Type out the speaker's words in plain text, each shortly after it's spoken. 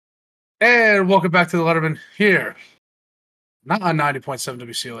And welcome back to the Lettermen here. Not on 90.7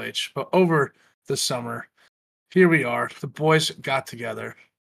 WCLH, but over the summer. Here we are. The boys got together.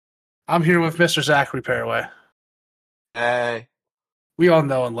 I'm here with Mr. Zachary Paraway. Hey. We all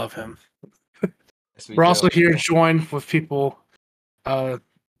know and love him. Yes, We're also here joined with people from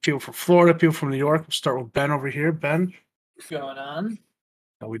Florida, people from New York. We'll start with Ben over here. Ben. What's going on?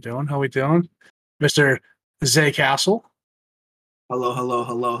 How we doing? Mr. Zay Castle.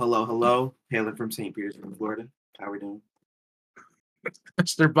 Hello. Hailing from St. Petersburg, Florida. How we doing?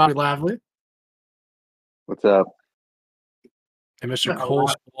 Mr. Bobby Lavely. What's up? And Mr. Cole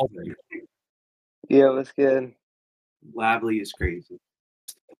Spalding. Yeah, what's good? Lavely is crazy.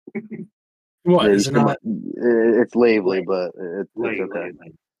 What? Is it not? It's Lavely, but it's okay.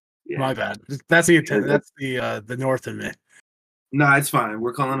 Yeah. My bad. That's the north in me. No, it's fine.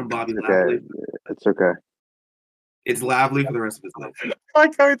 We're calling him Bobby Okay. Lavely. It's okay. It's Lavely for the rest of his life. I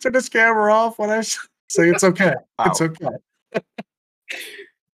like how he turned his camera off when I say it's okay. Wow. It's okay.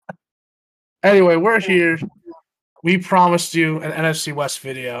 Anyway, we're here. We promised you an NFC West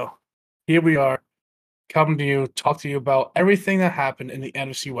video. Here we are, coming to you, talk to you about everything that happened in the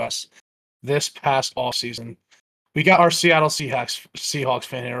NFC West this past offseason. We got our Seattle Seahawks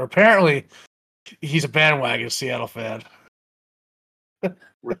fan here. Apparently, he's a bandwagon Seattle fan.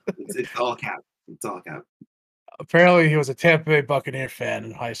 It's all cap. It's all cap. Apparently, he was a Tampa Bay Buccaneer fan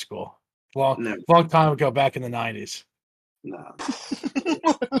in high school. Long time ago, back in the 90s. No.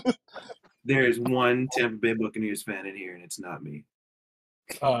 There is one Tampa Bay Buccaneers fan in here, and it's not me.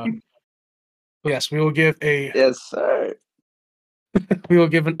 Yes, we will give Yes, sir. we will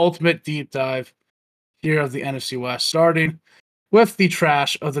give an ultimate deep dive here of the NFC West, starting with the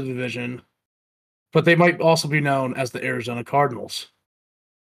trash of the division, but they might also be known as the Arizona Cardinals.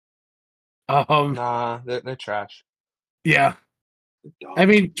 Nah, they're trash. Yeah. I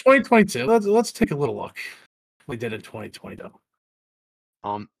mean, 2022. Let's take a little look. We did in 2020 though.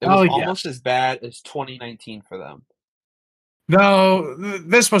 It was almost as bad as 2019 for them. No,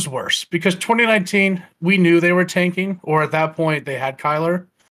 this was worse because 2019 we knew they were tanking, or at that point they had Kyler,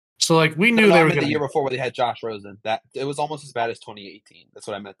 so like we knew they were going the year before where they had Josh Rosen. That it was almost as bad as 2018. That's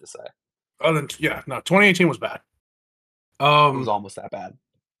what I meant to say. Oh, then 2018 was bad. It was almost that bad.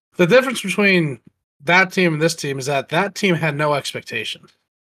 The difference between that team and this team is that team had no expectation.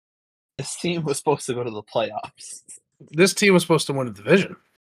 This team was supposed to go to the playoffs. This team was supposed to win a division.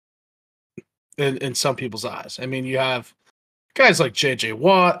 In some people's eyes, I mean, you have guys like J.J.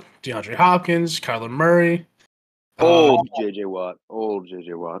 Watt, DeAndre Hopkins, Kyler Murray. Old J.J. Watt.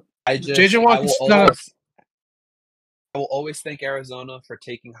 J.J. Watt. I will always thank Arizona for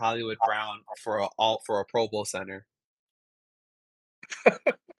taking Hollywood Brown for a Pro Bowl center.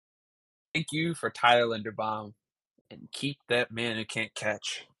 Thank you for Tyler Linderbaum, and keep that man who can't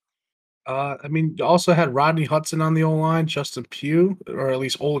catch. I mean, you also had Rodney Hudson on the O-line, Justin Pugh, or at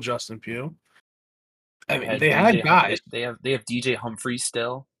least old Justin Pugh. I mean, they had guys. They have DJ Humphries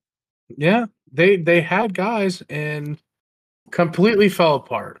still. Yeah, they had guys and completely fell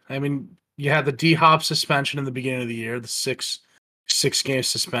apart. I mean, you had the D-Hop suspension in the beginning of the year, the six game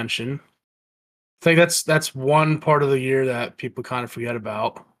suspension. I think that's one part of the year that people kind of forget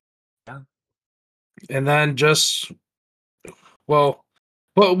about. Yeah. And then what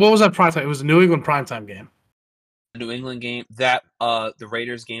was that primetime? It was a New England primetime game. The New England game, that the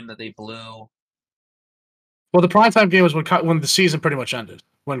Raiders game that they blew. Well, the primetime game was when the season pretty much ended.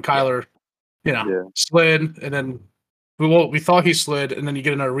 When Kyler, slid, and then we thought he slid, and then you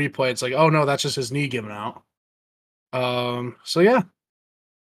get another replay. It's like, oh no, that's just his knee giving out. So yeah.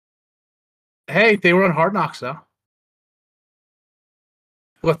 Hey, they were on Hard Knocks though.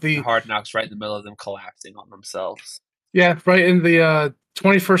 With the Hard Knocks right in the middle of them collapsing on themselves. Yeah, right in the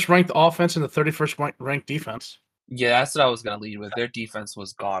 21st ranked offense and the 31st ranked defense. Yeah, that's what I was gonna lead with. Their defense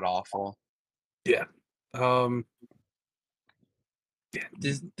was god awful. Yeah.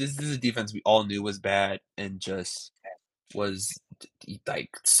 This is a defense we all knew was bad and just was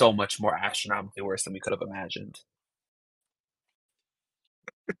like so much more astronomically worse than we could have imagined.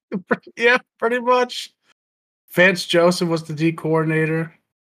 Yeah, pretty much. Vance Joseph was the D coordinator.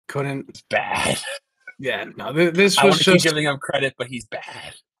 It's bad. Yeah, no, this I was want to just keep giving him credit, but he's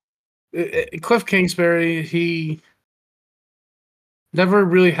bad. Cliff Kingsbury, he never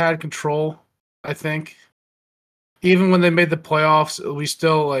really had control, I think. Even when they made the playoffs, we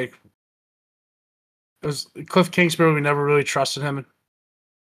still it was Cliff Kingsbury, we never really trusted him.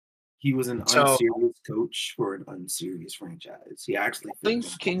 He was an unserious coach for an unserious franchise. He actually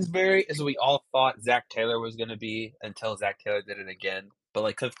Cliff Kingsbury is what we all thought Zach Taylor was going to be until Zach Taylor did it again.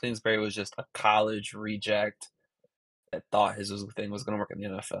 But Cliff Kingsbury was just a college reject that thought his thing was going to work in the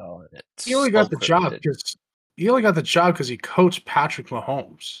NFL. And it He only got so the clearly job didn't. because he coached Patrick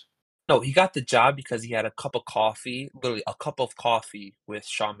Mahomes. No, he got the job because he had a cup of coffee, literally a cup of coffee with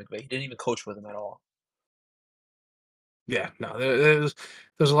Sean McVay. He didn't even coach with him at all. Yeah, no, there's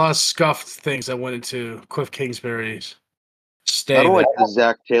a lot of scuffed things that went into Cliff Kingsbury's stay. I don't there. like the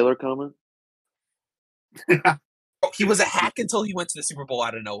Zach Taylor comment. He was a hack until he went to the Super Bowl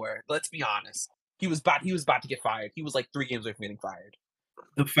out of nowhere. Let's be honest. He was about to get fired. He was like 3 games away from getting fired.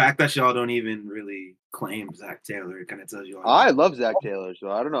 The fact that y'all don't even really claim Zach Taylor kind of tells you all. I love Zach Taylor,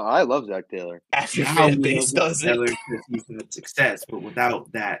 so I don't know. I love Zach Taylor. Half your Now fan we know base Zach does Taylor it. because he's had success, but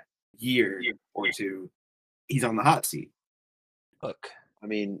without that year or two, he's on the hot seat. Look, I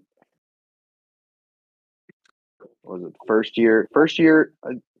mean, what was it first year? First year.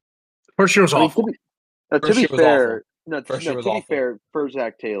 First year was awful. To First be year was fair, awful. First year was to be awful. fair, for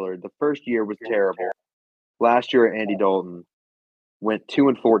Zach Taylor, the first year was terrible. Last year, Andy Dalton went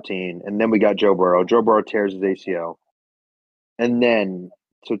 2-14, and then we got Joe Burrow. Joe Burrow tears his ACL, and then,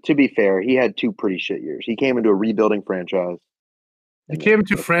 so to be fair, he had 2 pretty shit years. He came into a rebuilding franchise. He came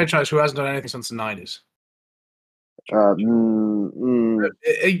into a franchise who hasn't done anything since the 90s. You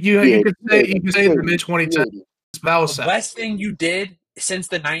could say the mid 2010s. That was The sad. best thing you did since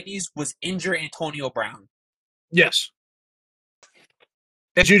the 90s was injure Antonio Brown. Yes.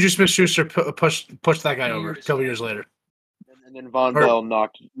 And Juju Smith-Schuster pushed that guy over a couple years later. And then Von Bell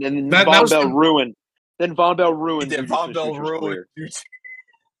knocked. Then That Von was Bell the- ruined. Then Von Bell ruined. Then Juju Von Bell Smith-Schuster's ruined. career.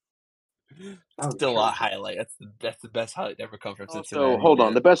 Still a highlight. That's the best highlight to ever come from Cincinnati. So hold on.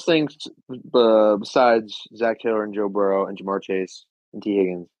 man. The best things besides Zach Taylor and Joe Burrow and Jamar Chase and T.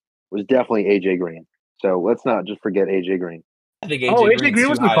 Higgins was definitely AJ Green. So let's not just forget AJ Green. I think AJ Green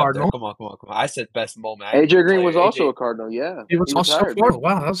was too the high up there. Cardinal. Come on. I said best moment. AJ Green was also a Cardinal. Yeah, He was also retired. Florida.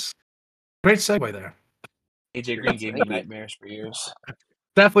 Wow, that was a great segue there. AJ Green gave me nightmares for years.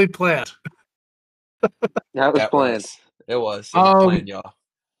 Definitely planned. That was planned. It was planned, y'all.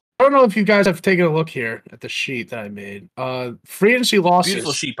 I don't know if you guys have taken a look here at the sheet that I made. Free agency losses.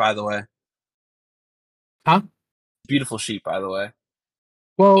 Beautiful sheet, by the way. Huh? Beautiful sheet, by the way.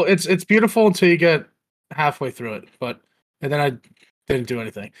 Well, it's beautiful until you get halfway through it, and then I didn't do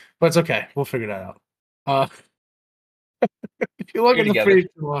anything. But it's okay. We'll figure that out. If you look at the free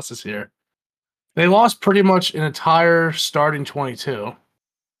agency losses here, they lost pretty much an entire starting 22.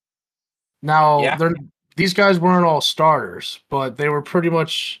 Now, these guys weren't all starters, but they were pretty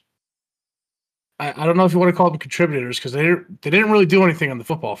much. I don't know if you want to call them contributors because they didn't really do anything on the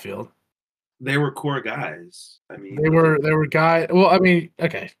football field. They were core guys. I mean, they were guys. Well, I mean,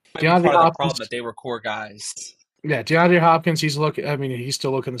 okay. DeAndre Hopkins. Problem that they were core guys. Yeah, DeAndre Hopkins. He's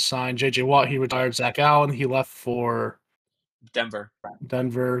still looking to sign. J.J. Watt. He retired. Zach Allen. He left for Denver.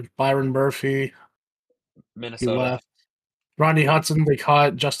 Byron Murphy. Minnesota. He left. Rodney Hudson. They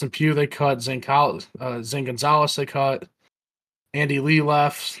cut. Justin Pugh. They cut. Zane Gonzalez. They cut. Andy Lee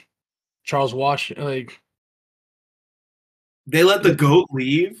left. Charles Washington. They let the GOAT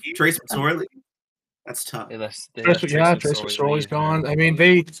leave. Trace McSorley. That's tough. Trace McSorley's gone. I mean,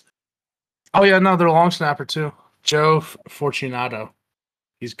 oh yeah, no, they're a long snapper too. Joe Fortunato.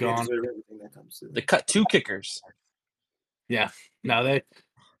 He's gone. They cut 2 kickers. Yeah. No, they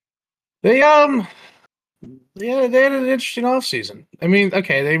had an interesting offseason. I mean,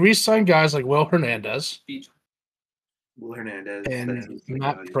 okay, they re-signed guys like Will Hernandez and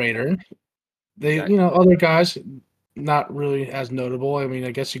Matt Prater. Other guys not really as notable. I mean,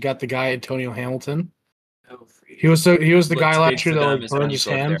 I guess you got the guy Antonio Hamilton. He was the guy last year that burned his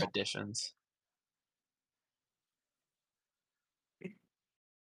hand.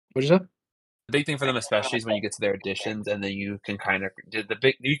 What'd you say? The big thing for them, especially, is when you get to their additions, and then you can kind of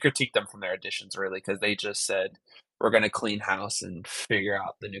you critique them from their additions, really, because they just said we're going to clean house and figure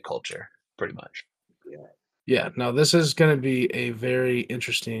out the new culture, pretty much. Yeah. No, this is going to be a very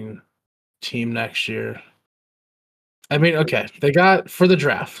interesting team next year. I mean, okay, they got for the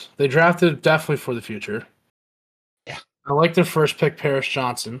draft. They drafted definitely for the future. Yeah, I like their first pick, Paris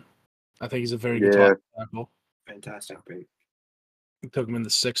Johnson. I think he's a very good tackle. Fantastic pick. Took him in the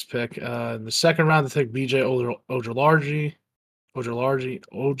 6th pick. In the 2nd round, they took BJ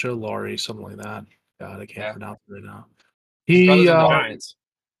Ojulari, something like that. God, I can't pronounce it right now. His brother's on the Giants.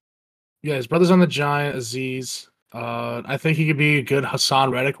 Yeah, his brother's on the Giant, Aziz. I think he could be a good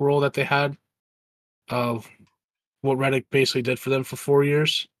Hassan Reddick role that they had. Of what Reddick basically did for them for 4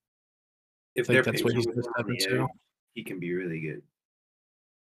 years. If I think that's what he's going to step into. He can be really good.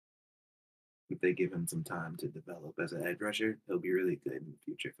 If they give him some time to develop as an edge rusher, he'll be really good in the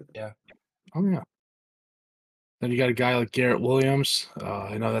future for them. Yeah. Oh, yeah. Then you got a guy like Garrett Williams.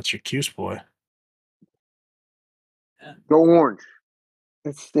 I know that's your Cuse boy. Go Orange.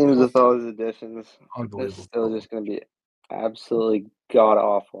 It seems with all these additions, it's Unbelievable. still just going to be absolutely god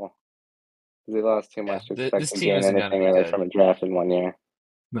awful. They lost too much to this expect to team gain isn't gonna anything be really good. from a draft in 1 year.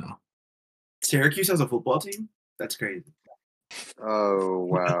 No. Syracuse has a football team? That's crazy. Oh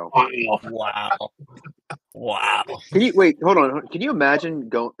wow! Wow. Can you hold on? Can you imagine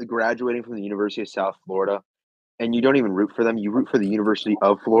graduating from the University of South Florida, and you don't even root for them? You root for the University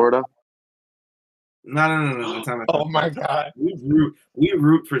of Florida. No. That's not Oh my god. We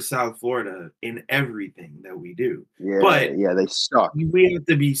root for South Florida in everything that we do. Yeah, But yeah, they suck. we have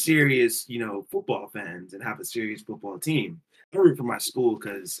to be serious, football fans and have a serious football team. I root for my school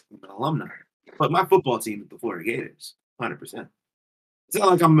because I'm an alumni. But my football team is the Florida Gators, 100%. It's not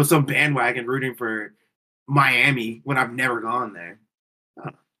like I'm some bandwagon rooting for Miami when I've never gone there.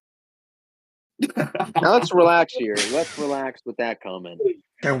 Now let's relax here. Let's relax with that comment.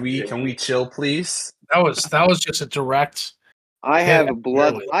 Can we chill, please? That was just a direct. I Yeah, have a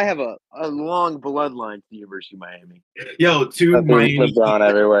long bloodline to the University of Miami. Yo, two LeBron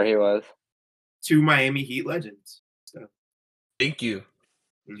everywhere he was. Two Miami Heat legends. So, Thank you.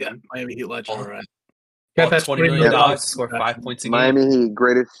 Yeah, Miami Heat legend. All right. All Got that $20 million $20 to score 5 points a game. Miami Heat,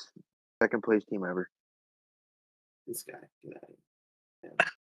 greatest second place team ever. this guy, get out of here. Yeah.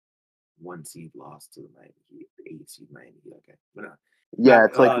 1 seed lost to the Miami Heat, the 8 seed Miami Heat. Okay, but Yeah,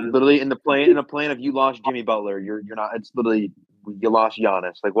 it's like literally in the plan of you lost Jimmy Butler, you're not. It's literally you lost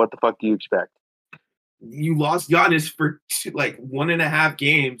Giannis. Like, what the fuck do you expect? you lost Giannis for like 1.5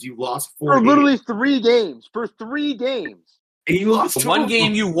 games. You lost 4 For literally games. 3 games. For 3 games. And you lost The 2 one of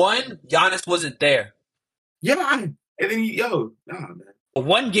game them. you won, Giannis wasn't there. Yeah, and then man. The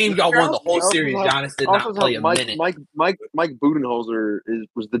one game y'all won the whole Also series, have- Giannis did also not play a have minute. Mike Budenholzer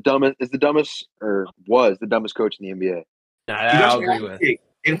was the dumbest coach in the NBA. I'll agree with.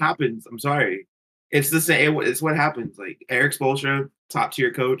 It happens. I'm sorry. It's the same. It's what happens. Like Eric Spoelstra, top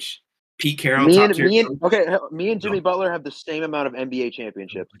tier coach. Pete Carroll, top tier coach. Me and Jimmy Butler have the same amount of NBA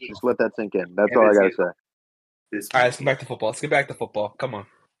championships. Just let that sink in. That's all I gotta say. All right, let's get back to football. Let's get back to football. Come on.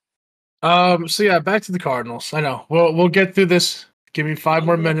 So yeah, back to the Cardinals. I know. We'll get through this. Give me 5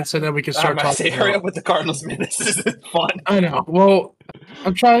 more minutes, and then we can start talking. Hurry up with the Cardinals minutes. This is fun. I know. Well,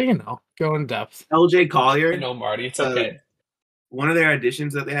 I'm trying, go in depth. LJ Collier. I know, Marty. It's okay. One of their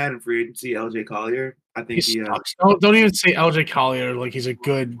additions that they had in free agency, LJ Collier. I think he sucks. Don't even say LJ Collier like he's a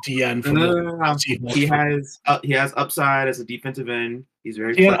good DN. No. He has upside as a defensive end. He's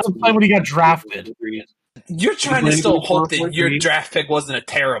very flexible. He had upside when he got drafted. You're trying to still hope that your draft pick wasn't a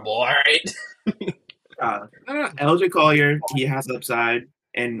terrible, all right? LJ Collier, he has upside,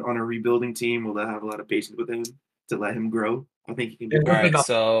 and on a rebuilding team, will have a lot of patience with him to let him grow. I think he can do all right,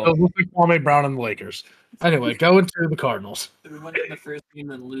 so look like Kwame Brown and the Lakers. Anyway, go into the Cardinals. We win the first game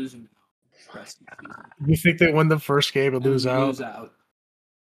and losing. You think they win the first game and lose out? Lose out.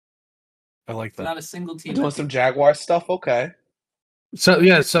 I like that. Not a single team. doing some Jaguar stuff, okay. So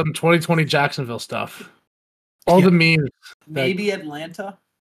yeah, some 2020 Jacksonville stuff. All the memes. Maybe Atlanta.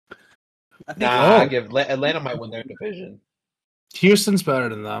 I think I give Atlanta might win their division. Houston's better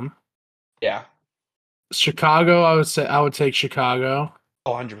than them. Yeah. Chicago, I would take Chicago.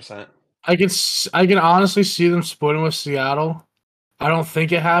 Oh, 100%. I can honestly see them splitting with Seattle. I don't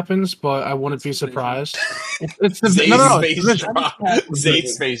think it happens, but I wouldn't be surprised. It's the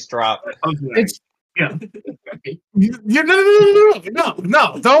Zane's face drop. It's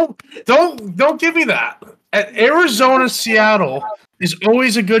no, don't give me that. At Arizona, Seattle is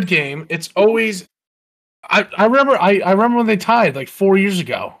always a good game. It's always. I remember when they tied like 4 years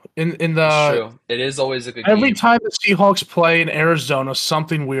ago in the. It's true. It is always a good game. Every time the Seahawks play in Arizona,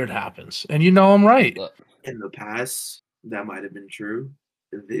 something weird happens, and I'm right. In the past, that might have been true.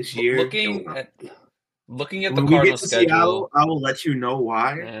 This year, looking at the when Cardinals schedule, Seattle, I will let you know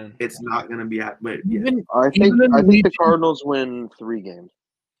why it's not going to be. But yeah. I think the Cardinals win 3 games.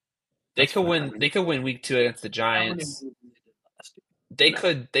 They could win. They could win week 2 against the Giants. They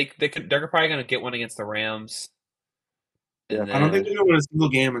could. They're probably going to get one against the Rams. Yeah. I don't think they're going to win a single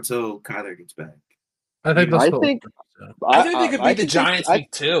game until Kyler gets back. I think they could beat the Giants week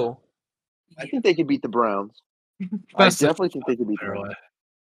 2. I think they could beat the Browns. I definitely think they could beat the Browns.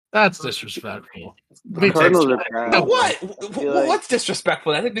 That's disrespectful. The Cardinals are proud. What? What's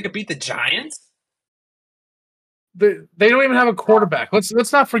disrespectful? I think they could beat the Giants. They don't even have a quarterback.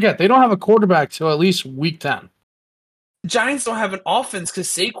 Let's not forget they don't have a quarterback till at least week 10. The Giants don't have an offense because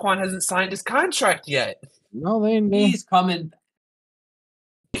Saquon hasn't signed his contract yet. No, he's coming.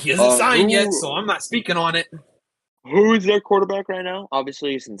 He hasn't signed yet, so I'm not speaking on it. Who is their quarterback right now?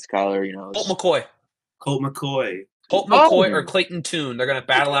 Obviously, since Kyler, Colt McCoy. Colt McCoy or Clayton Tune. They're going to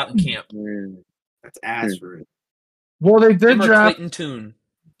battle out in camp. That's ass for it. Well, they did Him or draft. Clayton Tune,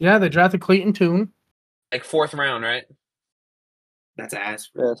 Yeah, they drafted Clayton Tune. like 4th round, right? That's ass.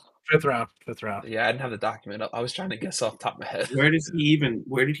 Yes. Fifth round. Yeah, I didn't have the document up. I was trying to guess off the top of my head. Where did he even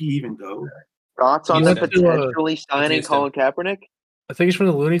go? Thoughts on He them went to, potentially signing Houston. Colin Kaepernick? I think he's from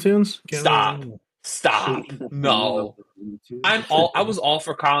the Looney Tunes. Stop. No. I was all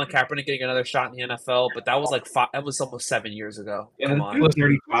for Colin Kaepernick getting another shot in the NFL, but that was like that was almost 7 years ago. Yeah, Come on. he was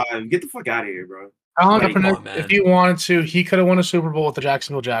 35. Get the fuck out of here, bro. Colin Come Kaepernick, on, man. if he wanted to, he could have won a Super Bowl with the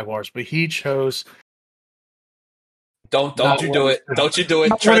Jacksonville Jaguars, but he chose. Don't Not you do it. winning. Don't you do it.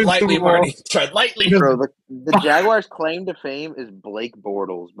 Not Tread winning lightly, Super Bowl. Marty. Tread lightly. Bro, the Jaguars' claim to fame is Blake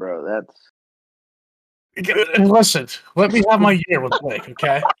Bortles, bro. That's Listen, let me have my year with Blake,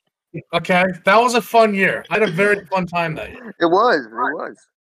 okay? Okay, that was a fun year. I had a very fun time that year. it was.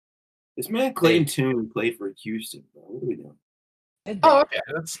 This man Clayton Tune played for Houston, bro. What are we doing? Oh, okay,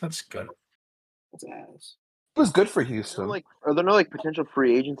 that's good. That's ass. It was good for Are Houston. there no potential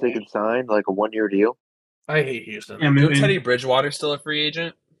free agents they could sign, like a 1-year deal? I hate Houston. Cam You know Newton, Teddy Bridgewater's still a free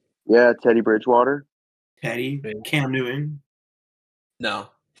agent? Yeah, Teddy Bridgewater. Cam Newton. No.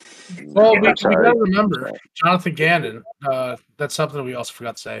 Well, we Sorry. got to remember Jonathan Gannon. That's something we also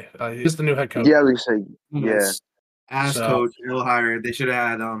forgot to say. He's the new head coach. Yeah, we say Yes. Ass So- coach, ill hired. They should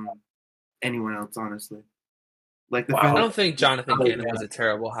have had anyone else, honestly. Like the I fact, don't think Jonathan Oh, Gannon yeah. was a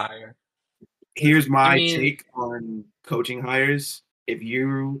terrible hire. here's my I mean- take on coaching hires. If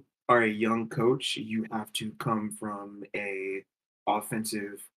you are a young coach, you have to come from a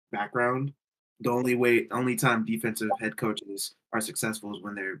offensive background. The only time defensive head coaches are successful is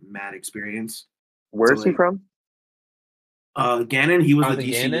when they're mad experienced. Where's So, he like, from? Gannon, he was Jonathan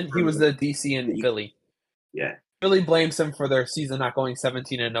the DC. Gannon, he was the DC in Philly. Yeah, Philly blames him for their season not going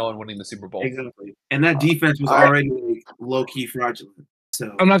 17-0 and winning the Super Bowl. exactly. And that defense was I- already like, low key fraudulent.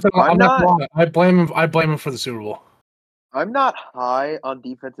 So I'm not I'm gonna not- lie. I blame him. I blame him for the Super Bowl. I'm not high on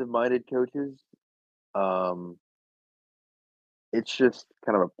defensive-minded coaches. It's just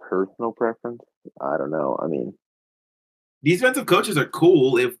kind of a personal preference. I don't know. I mean, defensive coaches are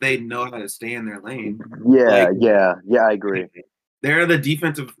cool if they know how to stay in their lane. yeah, Like- yeah, I agree. There are the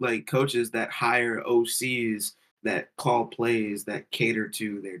defensive coaches that hire OCs that call plays that cater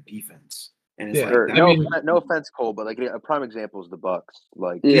to their defense. And it's Yeah, like Or, that- no offense, Cole, but like a prime example is the Bucks.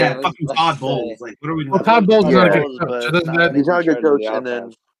 Like, yeah, I fucking was Todd about to Bowles. say. Like, what are we Well, doing? Todd Bowles is not a Yeah. good coach. So doesn't that- he's not a good in charge coach. of And the then,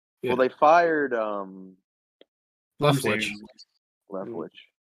 offense. Yeah. well, they fired Leftwich. Leftwich.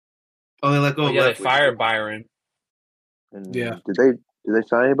 Oh, they let go Oh, of yeah, they Leftwich. fired Byron. And Yeah. did they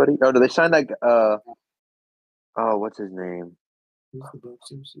sign anybody? Oh, did they sign that? What's his name? Who's the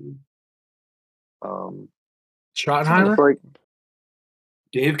Bucks OC? Schottenheimer. Like,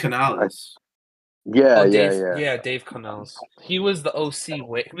 Dave Canales. yeah, Dave Connells. He was the OC. He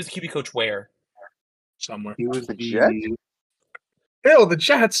was the QB coach where? Somewhere. He was The the Jets? Ew, the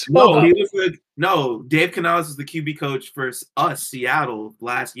Jets. No, Hold he up. was Dave Canales was the QB coach for us, Seattle,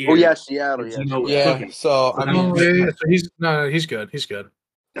 last year. Oh yeah, Seattle. You Yeah, know, Seattle. Yeah, so, I mean, Oh, yeah, so he's good. He's good.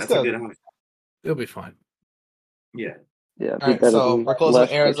 That's Still- a good hire. He'll be fine. Yeah. Yeah, all right, better so be we're closing less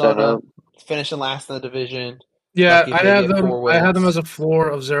with Arizona, excited. finishing last in the division. Yeah, Lucky if I they had get them. 4 I had them wins. as a floor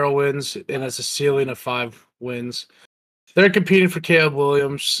of 0 wins and as a ceiling of 5 wins. They're competing for Caleb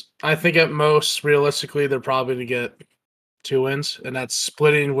Williams. I think at most, realistically, they're probably going to get 2 wins, and that's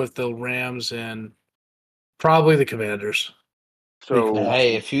splitting with the Rams and probably the Commanders. So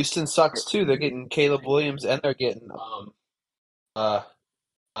Hey, if Houston sucks too, they're getting Caleb Williams and they're getting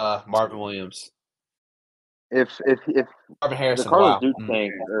Marvin Williams. if Marvin the Harrison. Cardinals Wow. do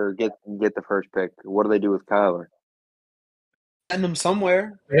tank or get the first pick, what do they do with Kyler? Send them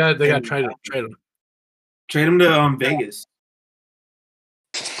somewhere. They got to trade him. Trade him to Vegas.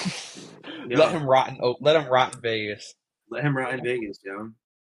 Yeah. Let him rot in Vegas. Let him ride in Vegas, yo.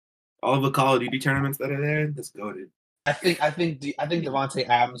 All of the Call of Duty tournaments that are there, that's goated. I think Devontae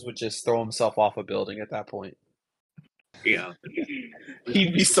Adams would just throw himself off a building at that point. Yeah.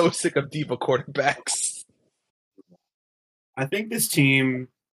 He'd be so sick of diva quarterbacks. I think this team,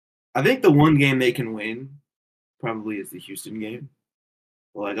 the one game they can win probably is the Houston game.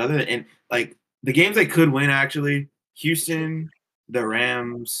 Well, the games they could win actually, Houston, the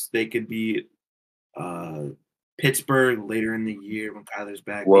Rams, they could beat Pittsburgh later in the year when Kyler's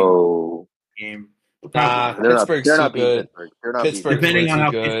back. Whoa, Game. Nah, they're Pittsburgh's not too beating good. Pittsburgh. They're not Pittsburgh's beating Depending on way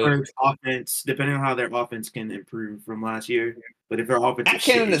how too good. Pittsburgh's offense, depending on how their offense can improve from last year. But if their offense Matt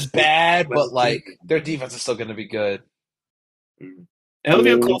Cannon is bad, but like their defense is still going to be good. It'll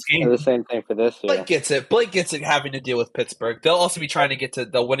be a close Say game. the same thing for this year. Blake gets it. Blake gets it having to deal with Pittsburgh. They'll also be trying to get to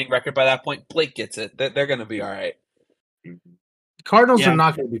the winning record by that point. Blake gets it. They're going to be all right. Cardinals Yeah. are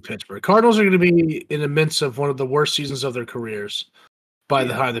not going to be Pittsburgh. Cardinals are going to be in the midst of one of the worst seasons of their careers by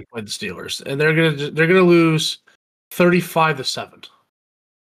the time they played the Steelers, and they're gonna lose 35-7.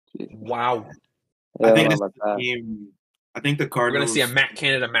 Wow. Yeah, I I think don't this know is about the that. game. I think the We're Cardinals. gonna see a Matt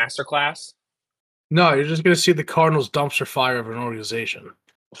Canada masterclass. No, you're just going to see the Cardinals dumpster fire of an organization.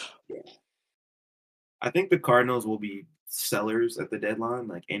 I think the Cardinals will be sellers at the deadline.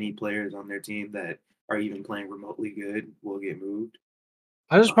 Like any players on their team that are even playing remotely good will get moved.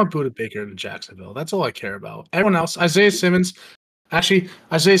 I just want Buda Baker in Jacksonville. That's all I care about. Everyone else, Isaiah Simmons. Actually,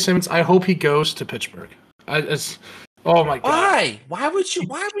 Isaiah Simmons. I hope he goes to Pittsburgh. Oh my god! Why? Why would you?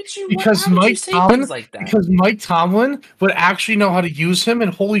 Because why would you Mike say Tomlin. things like that? Because Mike Tomlin would actually know how to use him,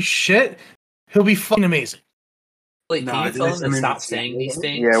 and holy shit, he'll be fucking amazing. Like, No, can you Isaiah tell them to Simmons stop is- saying these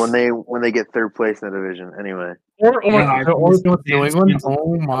things? Yeah, when they get third place in the division. Anyway, Or with New Simmons- England.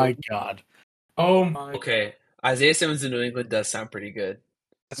 Oh my god! Oh my. Okay, Isaiah Simmons in New England does sound pretty good.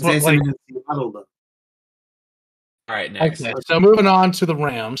 That's what, Isaiah like, Simmons in Seattle, though. All right, next. okay, so moving on to the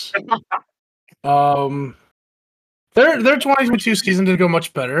Rams. Their 2022 season didn't go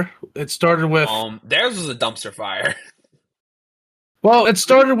much better. It started with Theirs was a dumpster fire.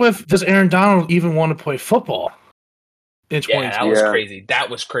 does Aaron Donald even want to play football in 2022? Yeah, that was Yeah. crazy. That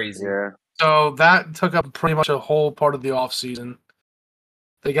was crazy. yeah. So that took up pretty much a whole part of the offseason.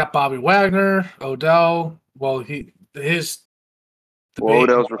 They got Bobby Wagner, Odell. Well, his Well,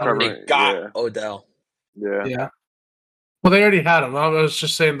 Odell's They recovering. got Odell. Yeah. Yeah. Well, they already had him. I was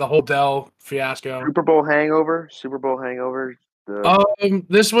just saying the whole Dell fiasco. Super Bowl hangover. This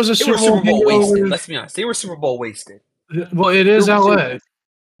was a They Super were Super Bowl hangover. wasted. Let's be honest. They were Super Bowl wasted. Well, it is Super LA. Bowl- It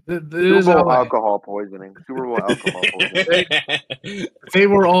Super is Bowl LA. alcohol poisoning. Super Bowl alcohol poisoning. They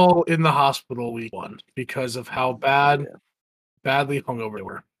were all in the hospital week 1 because of how badly hungover they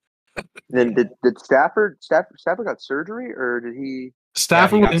were. Then did Stafford got surgery or did he?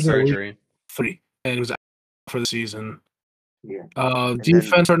 Stafford he was got injured week surgery. 3 and was out for the season. Yeah.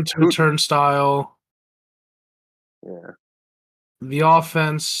 Defense turned into a turnstile. Yeah. The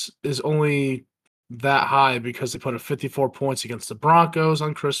offense is only that high because they put up 54 points against the Broncos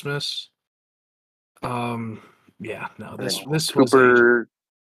on Christmas. Yeah, no, this was Cooper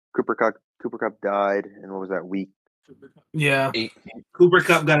Cup died, and what was that week? yeah. Cooper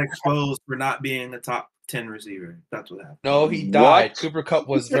Kupp got exposed for not being a top 10 receiver. That's what happened. No, he What? died. Cooper Kupp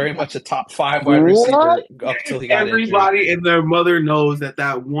was very much a top 5 wide receiver up till he got injured. Everybody and their mother knows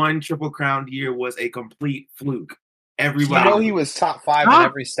that one Triple Crown year was a complete fluke. Everybody. You know he was top 5 in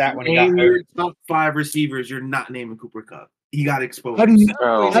every stat when he got Name your hurt. top 5 receivers. You're not naming Cooper Kupp. He got exposed. I'm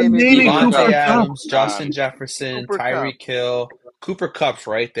Oh, naming Devontae Cooper Kupp. Adams, Justin Jefferson, Cooper Tyreek Hill, Cooper Kupp's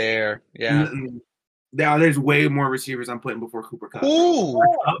right there. Yeah. Mm-mm. Now there's way more receivers I'm putting before Cooper Kupp. Ooh,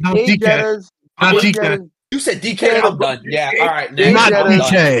 Not Jay DK. Jettas. Not Jay DK. Jettas. you said DK. I'm done. Yeah. All right. Jay Next. Not I'm Jettas.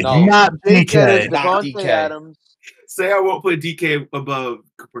 DK. done. No. Not Jay Jettas. DK. Not Devontae DK. Adams. Say I won't put DK above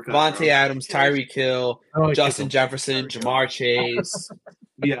Cooper Kupp. Devontae bro. Adams, Tyreek Hill, I like Justin Kittle. Jefferson, Jamar Chase.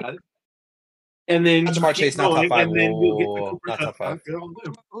 Yeah. And then Not Jamar Chase, not top going, 5. and then you'll get the Whoa, Cooper not Kupp. top 5. They're all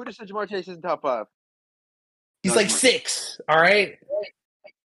good. Who just said Jamar Chase isn't top 5? He's like 6. All right.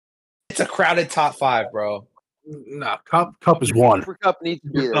 It's a crowded top 5, bro. No, Cup is 1. Cooper Kupp needs to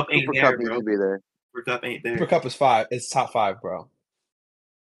be Cooper there. Kupp ain't Cooper there, Kupp needs bro. to be there. Cooper Kupp ain't there. Cooper Kupp is 5. It's top 5, bro.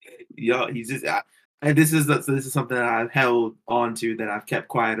 Yo, he's just. And this is something that I've held on to that I've kept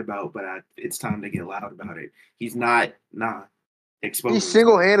quiet about, but it's time to get loud about it. He's not exposed. He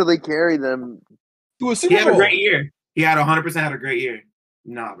single-handedly carried them. To a He Super had a Bowl. great year. He had 100% had a great year.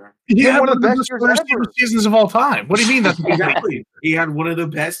 Nah, bro. He had one of the best years receiver ever. seasons of all time. What do you mean that's Exactly. He had one of the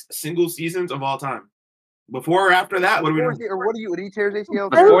best single seasons of all time. Before or after that, what are we doing? Or what do you? When he tears ACL?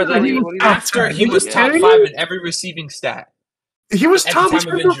 Before that, He was What do you- top after he five. was Yeah. top 5 in every receiving stat. He was At the top time of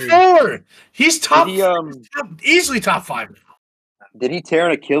 10 injury. before. He's top, Did he, easily top 5. Did he tear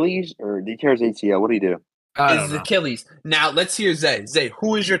an Achilles or did he tear his ACL? What did he do? I Is don't know. Achilles. Now let's hear Zay. Zay,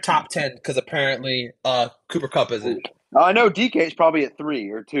 who is your top 10? Because apparently Cooper Kupp isn't. I know DK is probably at 3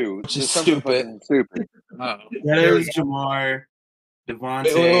 or 2. Which is Just something stupid. fucking Stupid. Uh-oh. That Here we is Jamar,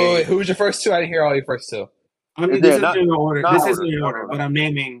 Devontae. Wait. Who was your first 2? I didn't hear all your first 2. I mean, Yeah, this not- isn't in order. not This order, isn't in not order, order. but I'm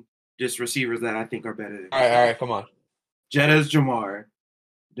naming just receivers that I think are better than. All right, come on. Jetta's Jamar,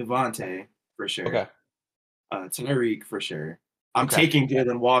 Devontae for sure. Okay. Tyreek for sure. I'm Okay. taking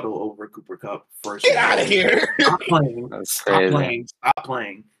Jalen Waddle over Cooper Kupp for sure. Get out of here. Stop playing. That's Stop crazy. playing. Stop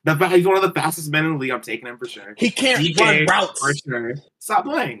playing. He's one of the fastest men in the league. I'm taking him for sure. He can't DK run routes. for sure. Stop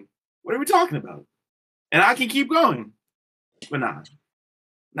playing. What are we talking about? And I can keep going. But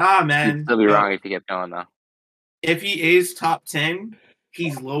nah, man. You'd still be wrong if you kept going, though. If he is top 10,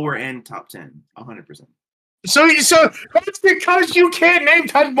 he's lower end top 10, 100%. So that's because you can't name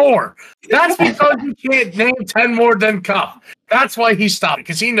 10 more. That's because you can't name 10 more than Cup. That's why he stopped,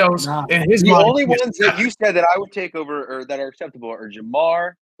 because he knows in his The mind. only ones that you said that I would take over or that are acceptable are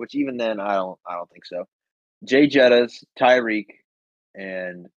Jamar, which even then I don't think so. Jay Jettas, Tyreek,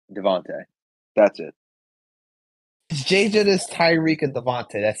 and Devontae. That's it. It's Jay Jettas, Tyreek, and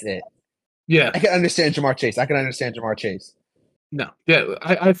Devontae. That's it. Yeah. I can understand Jamar Chase. No. Yeah,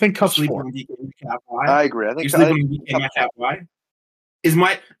 I think Cup's Sleep 4. on DK Metcalf. Why? I agree. I You're think sleeping on DK Metcalf. Why? Is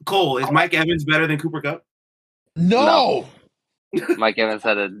Mike Evans better than Cooper Kupp? No. Mike Evans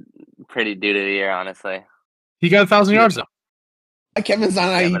had a pretty doo-doo year, honestly. He got 1,000 yards, though. Mike Evans on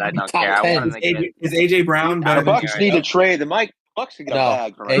Yeah, but I don't top care. I 10. want him to Is AJ Brown better The than Bucks need to trade. The Bucks can get a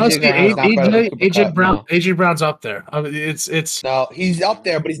bag from AJ right now. Brown's not better than Cooper AJ Kupp, Brown. no. AJ Brown's up there. It's No, he's up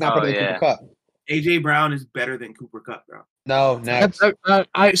there, but he's not Oh, better than yeah. Cooper Kupp. AJ Brown is better than Cooper Kupp, bro. No, next.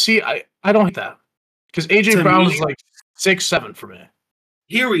 I see. I don't hate that, because AJ To Brown me- is like 6'7" for me.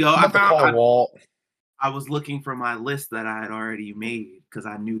 Here we go. Walt. I was looking for my list that I had already made because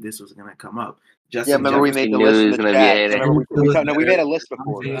I knew this was gonna come up. Yeah, remember we made the knew list he in was the gonna be chat. hated. Remember we made a list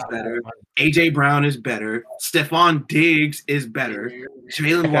before. Is better. AJ Brown is better. Stephon Diggs is better.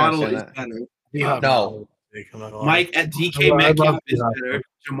 Jalen Waddle is better. No. Mike at DK Metcalf is better.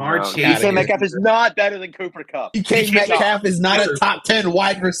 Jamar No. Chase. DK Metcalf is not better than Cooper Kupp. DK Metcalf is not a top 10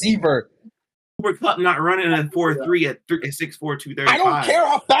 wide receiver. Cooper Kupp not running at 4.3 at 6'4", 235. I don't care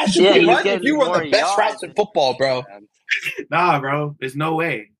how fast you Yeah, can he's run if getting you run more the best yards. routes in football, bro. Nah, bro. There's no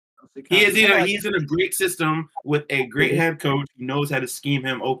way. He's in a great system with a great head coach who knows how to scheme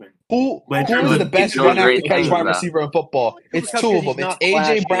him open. Who But in is terms the of best doing run after great catch things, wide though. receiver in football? It's Kupp two because of them. he's It's not AJ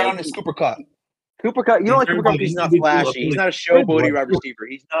flashy. Brown and Cooper Kupp. Cooper Kupp, you don't like In Cooper terms Kupp of because he's not individual flashy. He's not a ability. showboaty wide receiver.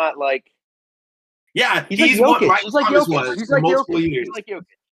 He's not like Yeah, he's he's like what Jokic. Mike He's like Thomas Jokic. was He's for like multiple Jokic. years. He's like Jokic.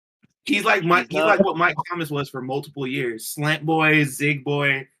 He's like He's not- like what Mike Thomas was for multiple years. Slant boy, zig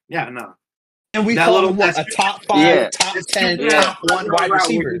boy. Yeah, no. And we That call little- him what? A that's- top 5, Yeah. top It's 10, stupid top ass 1 route wide where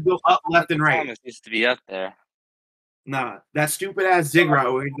receiver. you go up, left, and right. Thomas needs to be up there. Nah, that stupid ass zig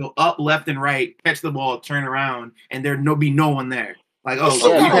route where you go up, left, and right, catch the ball, turn around, and there be no one there. Like, oh,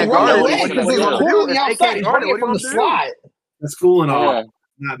 Still Yeah, gotta you can't run guard it. away What are you because gonna there's do? a corner on the If they outside. can't He's guard running it, it from what the do you gonna slot. that's cool and all. Yeah.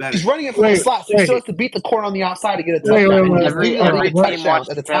 Not better. He's running it from the slot, so he still has to beat the corner on the outside to get a Wait, touchdown. wait, And he's Every leading the league in team touchdowns watched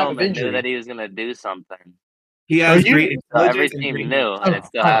at the the time film of and knew injury. that he was gonna do something. He has Are you- great So every intelligence and team great knew, and it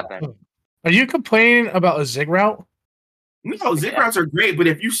still happened. Are you complaining about a zig route? No, zig routes are great, but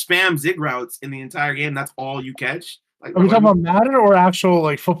if you spam zig routes in the entire game, that's all you catch. Like, Are we talking about Madden or actual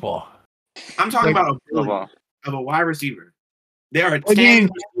like football? I'm talking like, about ability Football. of a wide receiver. There are I 10 mean,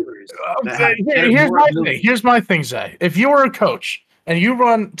 receivers. that Okay, have better- here's more my ability. thing. Here's my thing, Zay. If you were a coach and you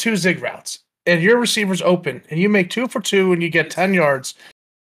run 2 zig routes and your receiver's open and you make 2 for 2 and you get 10 yards,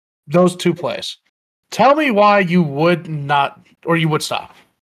 those 2 plays. Tell me why you would not or you would stop.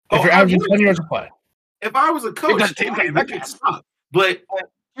 If Oh, you're I averaging would. 10 yards a play. If I was a coach, Because team I can't could stop. But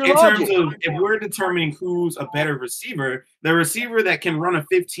Your in terms logic. of if we're determining who's a better receiver, the receiver that can run a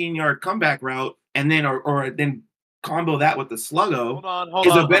 15-yard comeback route and then or then combo that with the sluggo Hold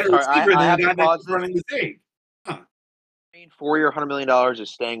is on. a better I'm sorry. receiver I than have the to guy pause that's this. running the zig. 4-year, $100 million is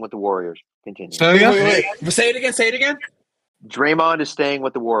staying with the Warriors. Continue. So Wait, yeah, wait, wait. Say it again. Draymond is staying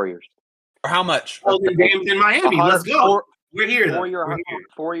with the Warriors. For how much? Oh, then Dame's in Miami. Let's go. We're here, though. 4-year, We're here.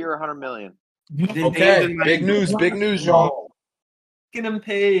 4-year, $100 million. Then Dame's Okay, in Miami. big news, y'all. Get him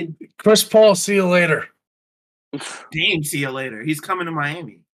paid. Chris Paul, see you later. Dame, see you later. He's coming to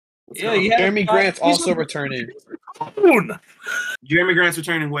Miami. Let's Yeah, go. yeah. Jeremy Grant's also returning Boom. Jeremy Grant's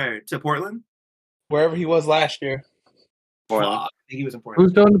returning where? To Portland? wherever he was last year. Fuck, I think he was in Portland.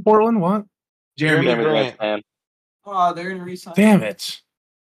 Who's going to Portland? What? Jeremy Jeremy Grant. Grant. Oh, they're gonna resign. Damn it.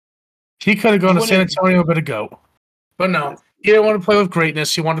 He could have gone to He San wouldn't- Antonio, but a goat. But no, he didn't want to play with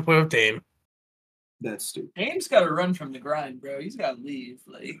greatness. He wanted to play with Dame. That's stupid. Dame's got to run from the grind, bro. He's got to leave.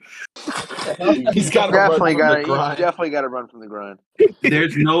 Like, He's got Definitely got to run from the grind.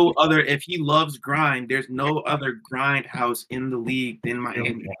 There's no other. If he loves grind, there's no other grind house in the league than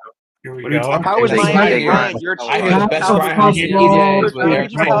Miami. Here we What are you go. talking How is That's Miami right. grind? You're I hear cheating. the best How grind is house it in the possible? NBA is with You're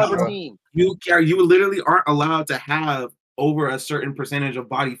Eric a caliber Spoelstra. team. You literally aren't allowed to have over a certain percentage of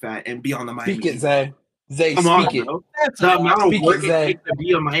body fat and be on the Miami Speak it, Heat. Zay. Zay, Come on, speak it. bro. The amount of Speak it, work it Zay. takes to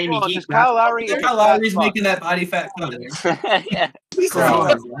be a Miami Come on, Heat. because Kyle Lowry is Kyle Lowry's making that body fat cut. Yeah. Come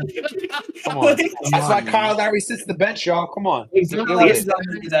on, bro. Come on. That's why Kyle Lowry sits the bench, y'all. Come on. Exactly. Get with It's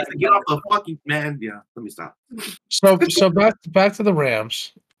it. Get off the fucking man. Yeah, let me stop. So back to the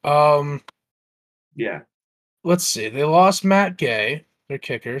Rams. Yeah. Let's see. They lost Matt Gay, their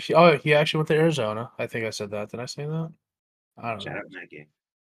kicker. He actually went to Arizona. I think I said that. Did I say that? I don't Shout know. out Matt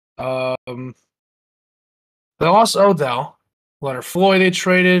Gay. They lost Odell. Leonard Floyd they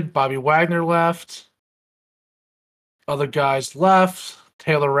traded. Bobby Wagner left. Other guys left.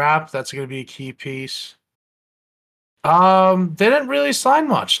 Taylor Rapp, that's going to be a key piece. They didn't really sign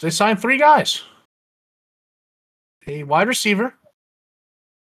much. They signed 3 guys. A wide receiver,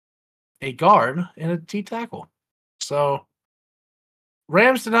 a guard, and a D tackle. So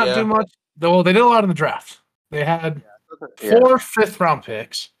Rams did not do much. Well, they did a lot in the draft. They had 4 fifth-round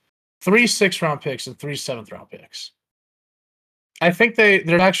picks, 3 sixth-round picks, and 3 seventh-round picks. I think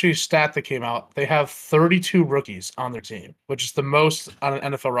there's actually a stat that came out. They have 32 rookies on their team, which is the most on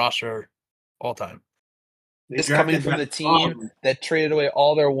an NFL roster all time. It's coming from the team that traded away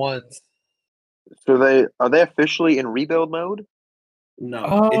all their ones. So are they officially in rebuild mode?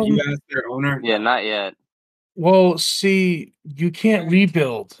 No. If you ask their owner, Yeah, not yet. Well, see, you can't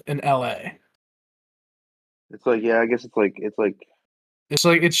rebuild in LA. It's like, I guess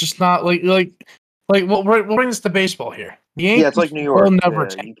It's just not like we'll bring this to baseball here. The Yankees it's like New York. will never You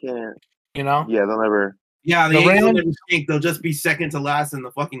tank. can't. You know? Yeah, they'll never. Yeah, The the Yankees will Rams- never think they'll just be second to last in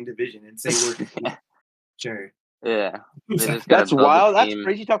the fucking division and say we're sure. Yeah. They just gotta That's build the wild. That's team.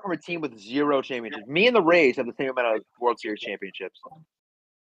 crazy talk from a team with 0 championships. Me and the Rays have the same amount of World Series championships.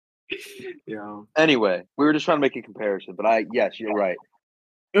 Yeah. Anyway, we were just trying to make a comparison, but yes, you're right.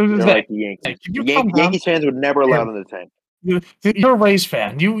 It was They're just like the Yankees. Hey, can you The calm down? Yankees fans would never allow them to tank. You're a Rays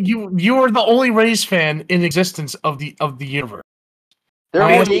fan. You are the only Rays fan in existence of the universe. There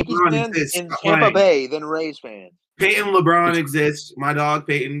are Peyton more Yankees LeBron fans exists. in Stop Tampa playing. Bay than Rays fans. Peyton LeBron exists. My dog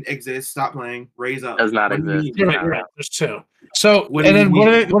Peyton exists. Stop playing. Raise up. Does not What do you exist. mean? You're right. You're right. There's 2. So What and do you then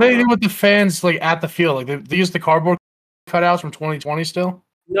what mean? do they do with the fans like at the field? Like they use the cardboard cutouts from 2020 still.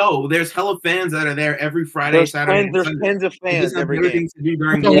 No, there's hella fans that are there every Friday, There's Saturday, and tens Sunday. of They fans just have every better game. things to do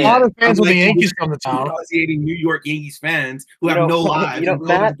during There's the a day. lot of fans when the Unlike Yankees come to town. nauseating New York Yankees fans who have no lives. and go to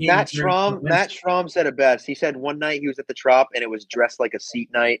Matt the games during Strom. the Matt Strom said it best. He said one night he was at the Trop and it was dressed like a seat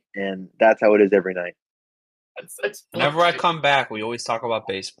night, and that's how it is every night. That's Whenever I come back, we always talk about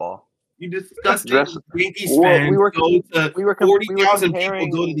baseball. You disgusting Dress- Yankees Well, fans we were- go to we were 40,000 people comparing-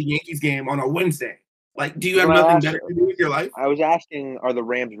 go to the Yankees game on a Wednesday. Like, do you have Well, I nothing asked better her. to do with your life? I was asking, are the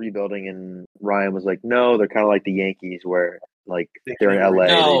Rams rebuilding? And Ryan was like, no, they're kind of like the Yankees, where like they're in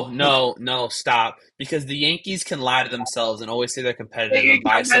LA. No, stop. Because the Yankees can lie to themselves and always say they're competitive and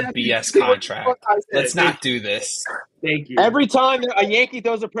buy some BS contract. Let's not do this. Thank you. Every time a Yankee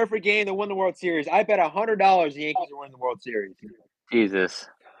throws a perfect game, they win the World Series. I bet $100 the Yankees are winning the World Series. Jesus.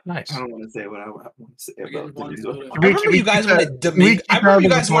 Nice. I don't want to say what I want to say about One Domingo. photo. I remember you guys wanted Domingo. I remember you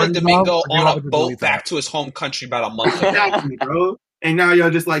guys wanted Domingo on a boat back to his home country about a month ago. Exactly, bro. And now y'all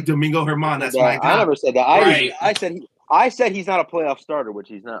just like Domingo Herman. That's my guy. I never said that. Right. I said he's not a playoff starter, which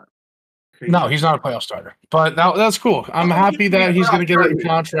he's not. No, he's not a playoff starter. But that's cool. I'm happy that he's going to get a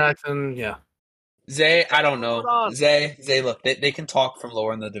contract, and yeah. Zay, I don't know. Zay, look, they can talk from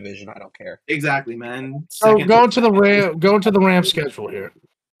lower in the division. I don't care. Exactly, man. So Second- go to the Rams schedule here.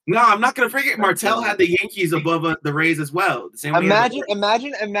 No, I'm not gonna forget. Martell had the Yankees above the Rays as well. The same way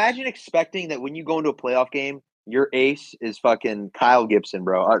Imagine expecting that when you go into a playoff game, your ace is fucking Kyle Gibson,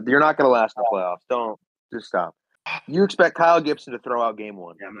 bro. You're not gonna last in the playoffs. Don't just stop. You expect Kyle Gibson to throw out game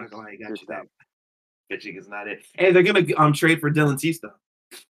 1. Yeah, I'm not gonna lie. I got Just you stop. there. Pitching is not it. Hey, they're gonna trade for Dylan Cease though.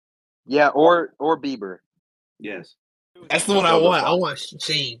 Yeah, or Bieber. Yes. That's the one I want. I want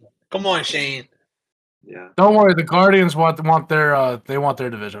Shane. Come on, Shane. Yeah. Don't worry, the Guardians want their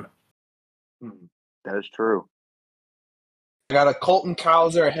division. That is true. I got a Colton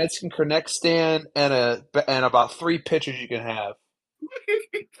Cowser, a Heston Krennic stand, and about 3 pitchers you can have.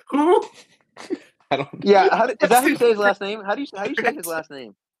 Who? I don't. Yeah, is that how you say his last name? How do you say his last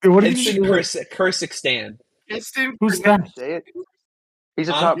name? What did Heston you Kursic stand. Who's that? Say it. He's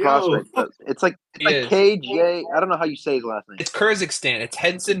a top Yo. prospect. But it's like He is. KJ. I don't know how you say his last name. It's Kurzikstan. It's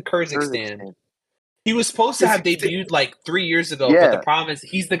Henson Kurzikstan. Kyrgyzstan. He was supposed to have debuted like 3 years ago, but Yeah. the problem is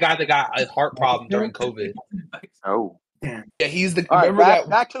he's the guy that got a heart problem during COVID. Oh. Yeah, he's the. All right, remember that?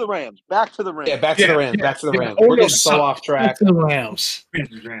 back to the Rams. Back to the Rams. Yeah, back to the Rams. Back to the Rams. Yeah. We're getting so off track. Back to the Rams.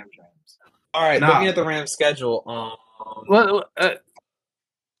 All right, Nah. looking at the Rams schedule.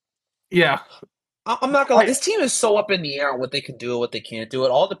 Yeah. I'm not gonna lie. This team is so up in the air on what they can do and what they can't do. It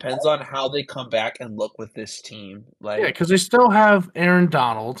all depends on how they come back and look with this team. Like, Yeah, because they still have Aaron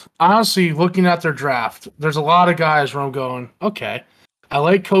Donald. Honestly, looking at their draft, there's a lot of guys where I'm going, okay, I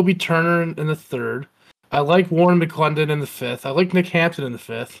like Kobe Turner in the 3rd. I like Warren McClendon in the 5th. I like Nick Hampton in the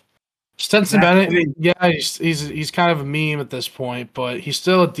 5th. Stenson Bennett, yeah, he's kind of a meme at this point, but he's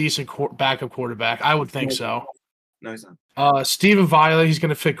still a decent backup quarterback. I would think so. No, he's not. Steven Viola, he's going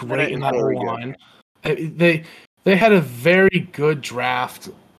to fit great in that whole line. They had a very good draft,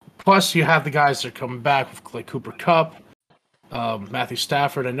 Plus, you have the guys that are coming back, like Cooper Kupp, Matthew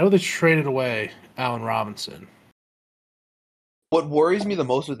Stafford. I know they traded away Allen Robinson. What worries me the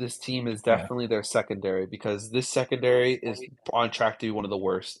most with this team is Yeah. definitely their secondary, because this secondary is on track to be one of the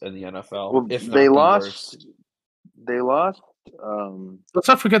worst in the NFL, Well, if not they the lost. worst. They lost. Let's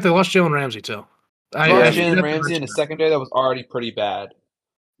not forget they lost Jalen Ramsey too. They Yeah, lost he- Jalen Ramsey in a secondary that was already pretty bad.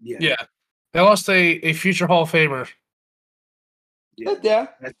 Yeah, they lost a future Hall of Famer. Yeah,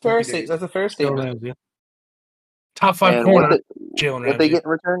 That's fair pretty That's a fair Jalen statement. Ramsey. Top 5 and corner, what Jalen they Ramsey. get in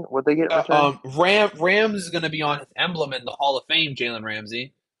return? What they get in return? Rams is going to be on his emblem in the Hall of Fame, Jalen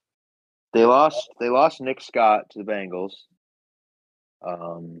Ramsey. They lost. They lost Nick Scott to the Bengals.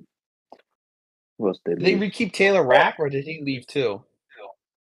 Who else did Did they lose? re-keep Taylor Rapp, or did he leave too?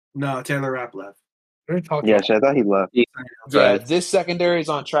 No, Taylor Rapp left. What are you talking Yes, I thought he left. Yeah, Right. this secondary is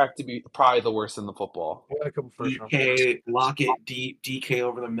on track to be probably the worst in the football. about? A couple first round picks. DK, Lockett deep, DK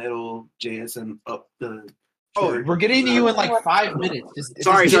over the middle, JSN up the. Oh, third. we're getting to you in like 5 minutes.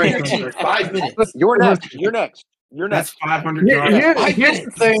 Sorry. 5 minutes. You're next. You're next. You're That's next. 500 Here- yards. here- 5 here's the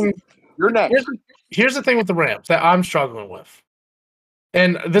minutes. thing. You're next. Here's the thing with the Rams that I'm struggling with,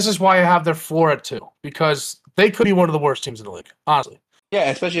 and this is why I have their floor at 2, because they could be one of the worst teams in the league. Honestly, Yeah,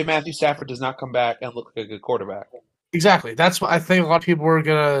 especially if Matthew Stafford does not come back and look like a good quarterback. exactly. That's what I think. A lot of people are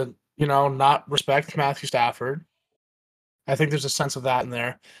gonna, not respect Matthew Stafford. I think there's a sense of that in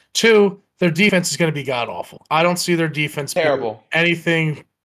there. 2, their defense is going to be god awful. I don't see their defense being Terrible. anything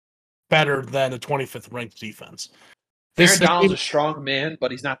better than the 25th ranked defense. Aaron This Donald's team, a strong man, but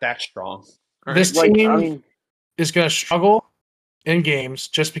he's not that strong. All this right? team is going to struggle in games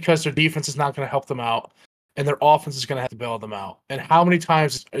just because their defense is not going to help them out, and their offense is going to have to bail them out. And how many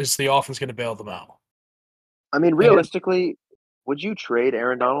times is the offense going to bail them out? I mean, realistically, would you trade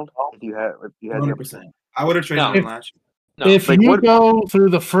Aaron Donald if you had the 100%. I would have traded No. him last year. No. If Like, you what- go through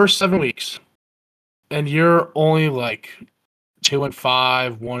the first 7 weeks and you're only like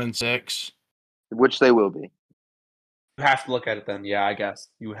 2-5, 1-6, which they will be. You have to look at it then. Yeah, I guess.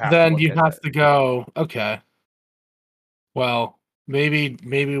 You would have then to look you at have it. to go, okay, well, maybe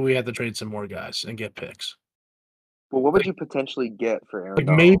we had to trade some more guys and get picks. Well, what would you potentially get for Aaron Like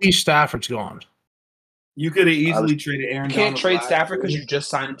Donald? maybe Stafford's gone. You could have easily traded Aaron You can't Donald trade last Stafford because year. you just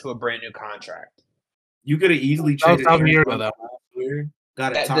signed him to a brand new contract. You could have easily That was traded a Aaron year ago, Donald though. last year.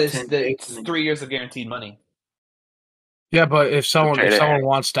 Got a That- top this- 10 the- pick, it's and then 3 years of guaranteed money. Yeah, but if someone Trade it.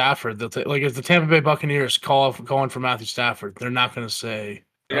 wants Stafford, they'll like if the Tampa Bay Buccaneers going for Matthew Stafford, they're not going to say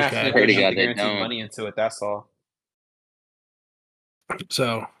You're not okay. going Pretty to good, put they guaranteed don't. money into it. That's all.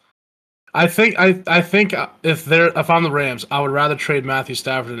 So, I think if I'm the Rams, I would rather trade Matthew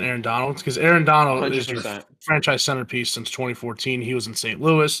Stafford than Aaron Donald because Aaron Donald is your 100%. franchise centerpiece since 2014. He was in St.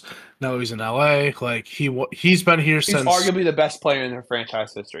 Louis, now he's in LA. Like he's been here He's since. arguably the best player in their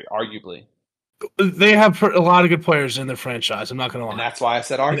franchise history. Arguably. They have a lot of good players in their franchise. I'm not going to And lie. that's why I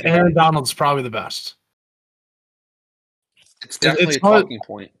said And arguably. Aaron Donald's probably the best. It's definitely it's a hard- talking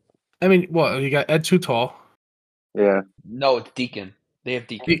point. I mean, what you got? Ed Too Tall. Yeah. No, it's Deacon. They have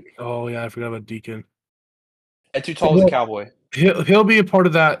Deacon. Oh yeah, I forgot about Deacon. Ed Too Tall is a Cowboy. He'll be a part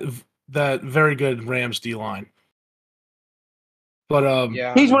of that very good Rams D line. But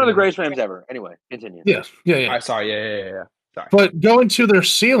Yeah, He's one of the I mean- greatest Rams ever. Anyway, continue. yeah. All right, sorry. Yeah. Sorry. But going to their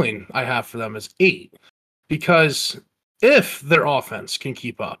ceiling, I have for them is 8, because if their offense can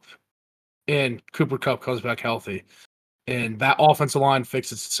keep up, and Cooper Kupp comes back healthy, and that offensive line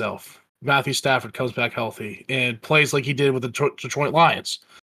fixes itself, Matthew Stafford comes back healthy and plays like he did with the Detroit Lions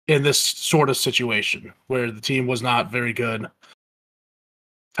in this sort of situation where the team was not very good,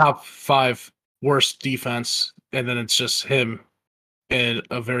 top 5 worst defense, and then it's just him and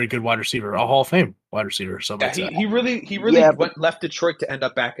a very good wide receiver, a Hall of Fame wide receiver, something Yeah, like that. he really Yeah, but- left Detroit to end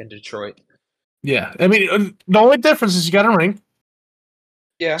up back in Detroit. Yeah, I mean, the only difference is you got a ring.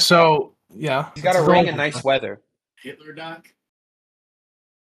 Yeah. So yeah, He's got a it's ring all- and nice weather. Hitler doc.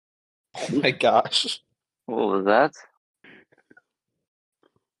 Oh my gosh. What was that?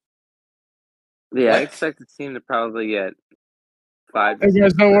 Yeah, I What? expect the team to probably get 5. Hey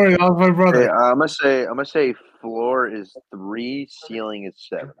guys, don't worry, that was my Hey, brother. I'm gonna say floor is 3, ceiling is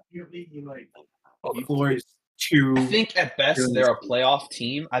 7. floor is 2. I think at best they're a playoff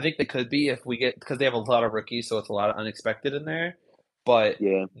team. I think they could be if we get because they have a lot of rookies, so it's a lot of unexpected in there. But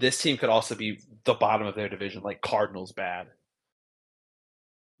Yeah. this team could also be the bottom of their division, like Cardinals bad.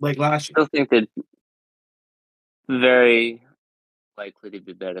 Like last year. Still think they're very likely to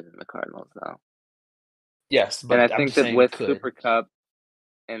be better than the Cardinals, though. Yes, but And I I'm think just that saying with could. Cooper Kupp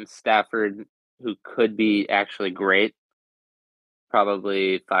and Stafford, who could be actually great,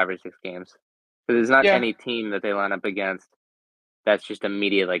 probably 5 or 6 games. So there's not Yeah. any team that they line up against that's just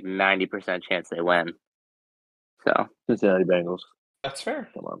immediate, like 90% chance they win. So Cincinnati Bengals. That's fair.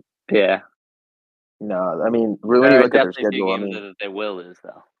 Come on. yeah, No, I mean, when there you are look at their definitely schedule, I two games mean, that they will lose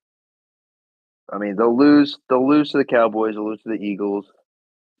though. they'll lose to the Cowboys, they'll lose to the Eagles,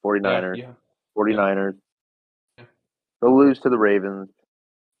 49ers, Yeah. 49ers. Yeah. They'll lose to the Ravens,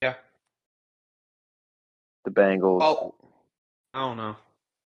 Yeah. the Bengals. Oh, I don't know.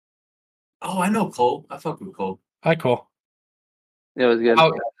 Oh, I know Cole. I fuck with Cole. Hi, Cole. It was good. I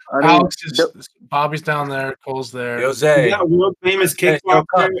mean, Alex is Bobby's down there. Cole's there. Yo, You Zay. got a world famous Hey, yo,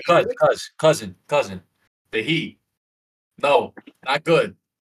 kickboxer. cousin. The Heat. No, not good.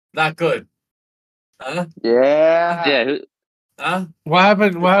 Not good. Huh? yeah. Yeah, who, Huh? What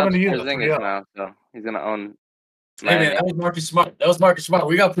happened? What happened to you? Porzingis now, so he's gonna own. Hey, man, Miami. that was Marcus Smart.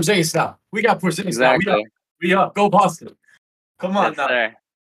 We got Porzingis now. Exactly. We up. Go Boston. Come on That's now. there.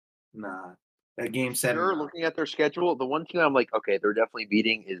 Nah, that game 7. You're looking at their schedule. The one team I'm like, okay, they're definitely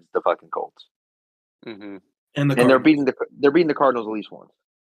beating is the fucking Colts, Mm-hmm. and and they're beating the Cardinals at least once.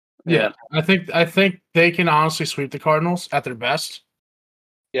 Yeah, I think they can honestly sweep the Cardinals at their best.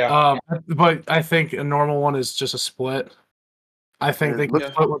 Yeah. But I think a normal one is just a split. I think they can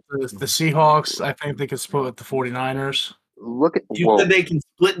Yeah. split with the Seahawks. I think they could split with the 49ers. Look at You said they can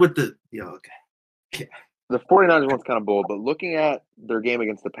split with the okay. The 49ers one's kind of bold, but looking at their game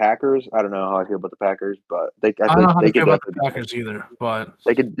against the Packers, I don't know how I feel about the Packers, but I I don't know how think to they feel could about the definitely Packers either, but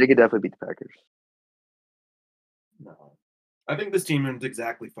they could definitely beat the Packers. No, I think this team wins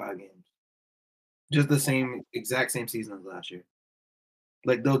exactly 5 games. Just the exact same season as last year.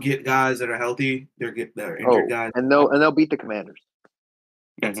 Like they'll get guys that are healthy. They're injured guys. and they'll beat the Commanders.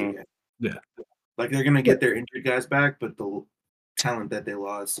 That's Mhm. it, Yeah. Like they're gonna get their injured guys back, but the talent that they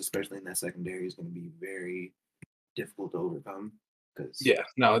lost, especially in that secondary, is gonna be very difficult to overcome. Because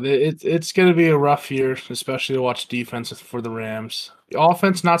it's going to be a rough year, especially to watch defense for the Rams. The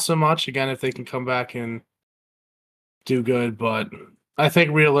offense, not so much. Again, if they can come back and do good, but I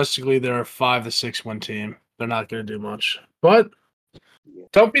think realistically they're a 5 to 6 win team. They're not going to do much, but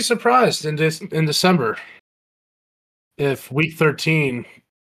don't be surprised in December if week 13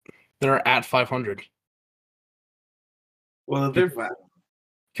 they're at 500. well, if they're fine.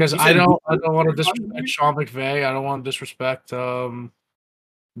 Because You I said don't week want to 13? disrespect Sean McVay. I don't want to disrespect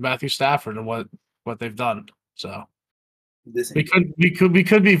Matthew Stafford and what they've done. So This we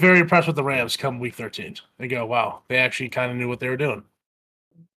could be very impressed with the Rams come week 13 and go, wow, they actually kind of knew what they were doing.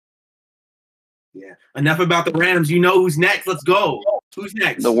 Yeah. Enough about the Rams. You know who's next. Let's go. Who's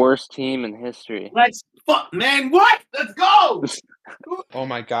next? The worst team in history. Let's fuck, man. What? Let's go. Oh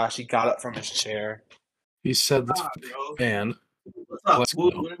my gosh, he got up from his chair. He said, "Let's bro. fan." What's up? Let's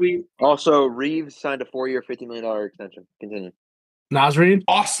What go. are we? Also, Reeves signed a 4-year, $50 million extension. Continue. Nasreed?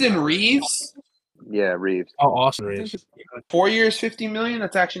 Austin Reeves, Yeah, Reeves. Oh, Austin Reeves. 4 years, $50 million.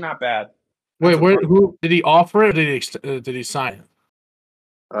 That's actually not bad. Wait, That's a who did he offer it? Or did he sign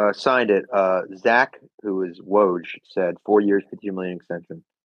it? Signed it. Zach, who is Woj, said 4 years, $50 million extension.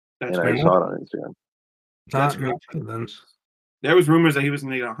 That's And I crazy. saw it on Instagram. That's Not great. then. There was rumors that he was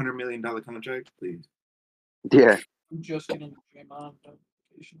going to get a $100 million contract. Please. Yeah. I'm just getting the Draymond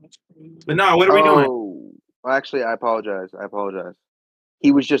notification. That's crazy. But no, what are we doing? Oh, actually, I apologize.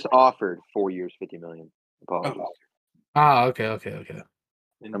 He was just offered 4 years, $50 million. Apologies. Ah, okay.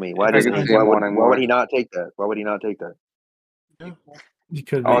 I mean, why Figured he's wanting would more. he not take that? Why would he not take that? He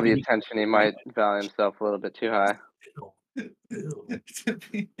could All the be. attention, he might value himself a little bit too high. They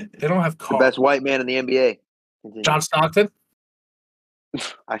don't have The Carl. best white man in the NBA. Continue. John Stockton?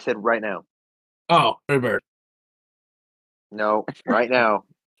 I said right now. Oh, Larry Bird. No, right now.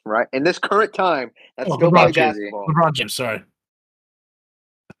 Right in this current time. That's Oh, still LeBron by James. basketball. LeBron James, sorry.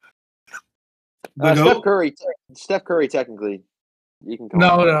 The GOAT? Steph Curry, technically. You can call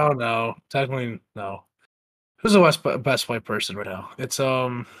No, him. no. Technically, no. Who's the best white person right now? It's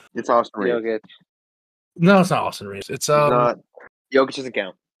It's Austin Reeves. Jokic. no, it's not Austin Reeves. It's It's not. Jokic doesn't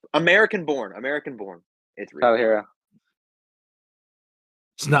count. American born. It's Reeves. Tyler Hero.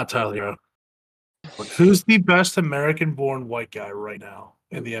 it's not Tyler Hero. Who's the best American-born white guy right now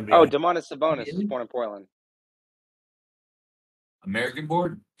in the NBA? Oh, Domantas Sabonis is born in Portland. American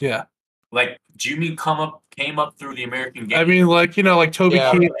board? Yeah. Like, do you mean came up through the American game? I mean, like Toby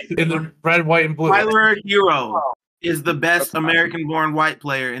Yeah. Keith in the red, white, and blue. Tyler Hero is the best American-born white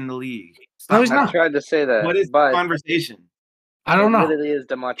player in the league. No, he's I not. tried to say that, What is the but conversation? I don't it know. literally is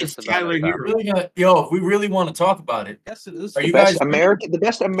Domantas It's Sabonis. Tyler though. Hero. if we really want to talk about it, Yes, it is. are you The best guys American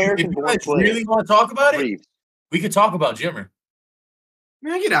if you born guys player. really want to talk about it? Reeves. We could talk about Jimmer.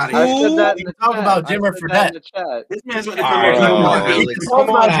 Man, get out of I here. said that in We the can talk chat. about I Jimmer said for that that. in the chat. This man's All right, American-born. Alex. We can talk Come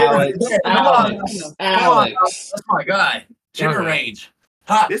on, about Jimmer Alex. for that. Come on, Alex. that's my guy. Gender Okay. range.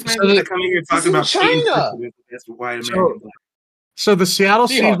 Ha! This man So is the- coming here This talking is about China. That's white So- American black. So the Seattle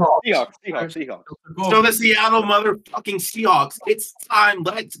Seahawks. Seahawks. So the Seattle motherfucking Seahawks. It's time.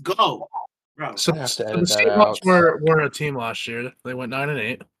 Let's go, bro. So, I have to so the edit that Seahawks out. were a team last year. They went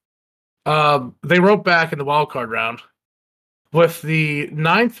 9-8. They wrote back in the wild card round with the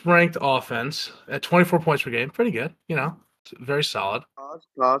 9th ranked offense at 24 points per game. Pretty good, very solid.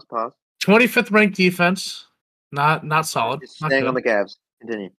 Pause. 25th ranked defense, not solid. Just Not staying good. on the Cavs.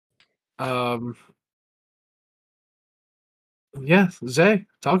 Continue. Yeah, Zay,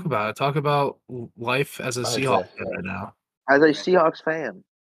 talk about it. Talk about life as a Okay. Seahawks fan right now. As a Seahawks fan,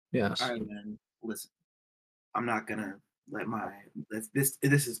 Yes. All right, man. Listen, I'm not gonna let this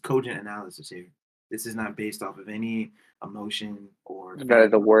is cogent analysis here. This is not based off of any emotion or. That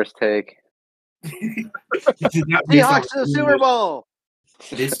is the worst take. This is not based off Seahawks to the of Super Bowl.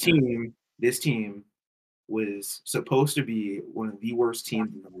 This team was supposed to be one of the worst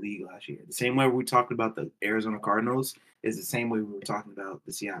teams in the league last year. The same way we talked about the Arizona Cardinals is the same way we were talking about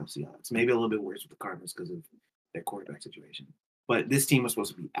the Seattle Seahawks. Maybe a little bit worse with the Cardinals because of their quarterback situation. But this team was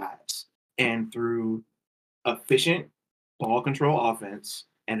supposed to be ass. And through efficient ball control offense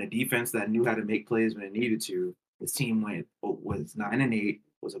and a defense that knew how to make plays when it needed to, this team was 9-8,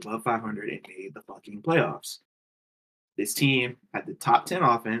 was above 500, and made the fucking playoffs. This team had the top 10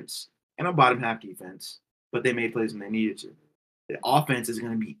 offense and a bottom half defense, but they made plays when they needed to. The offense is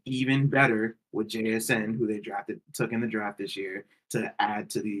going to be even better with JSN, who they took in the draft this year, to add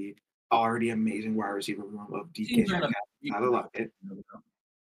to the already amazing wide receiver room of DK Tyler Lockett.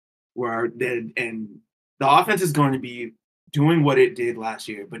 And the offense is going to be doing what it did last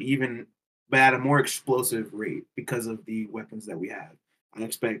year, but at a more explosive rate because of the weapons that we have. I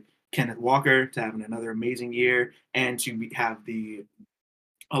expect Kenneth Walker to have another amazing year and to have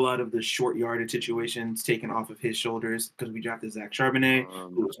a lot of the short yardage situations taken off of his shoulders because we drafted Zach Charbonnet.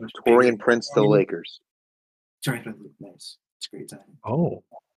 Torian Prince to the Lakers. Torian Prince, nice. It's a great time. Oh,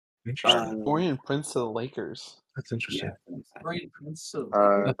 interesting. Torian Prince to the Lakers. That's interesting.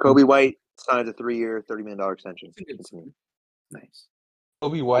 Kobe White signs a 3-year, $30 million extension. Nice.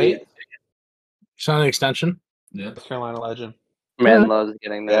 Kobe White, Sign an extension. Yeah. North Carolina legend. Man loves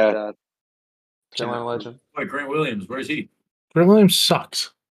getting that shot. Carolina legend. Wait, Grant Williams, where's he? Grant Williams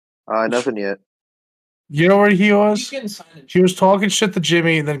sucks. Nothing yet. You know where he was? He's getting signed. He was talking shit to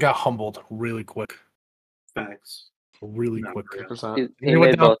Jimmy and then got humbled really quick. Facts. Really No, quick. for real. 100%. He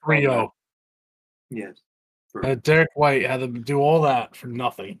went made down both 3-0. Yes. For And Derek White had them do all that for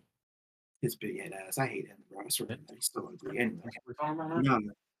nothing. his big head ass. I hate him, bro. I swear he's so ugly. Anyway. We're talking about that? No.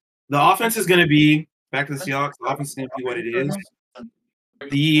 The offense is going to be back to the Seahawks. The offense is going to be what it is.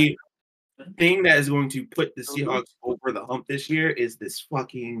 The thing that is going to put the Seahawks over the hump this year is this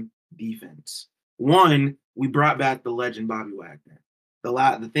fucking defense. One, we brought back the legend Bobby Wagner.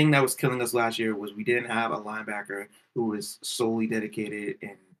 The thing that was killing us last year was we didn't have a linebacker who was solely dedicated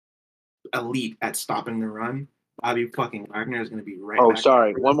and elite at stopping the run. Bobby fucking Wagner is going to be right. Oh, back.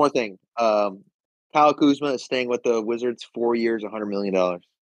 sorry. One more thing. Kyle Kuzma is staying with the Wizards 4 years, $100 million.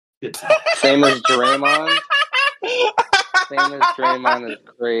 Same as Draymond. Same as Draymond is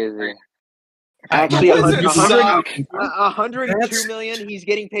crazy. Actually, Wizards suck. $102 million. He's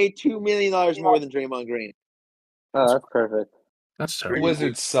getting paid $2 million more than Draymond Green. Oh, that's perfect. That's terrible.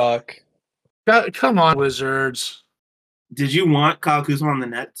 Wizards suck. Come on, Wizards. Did you want Kyle Kuzma on the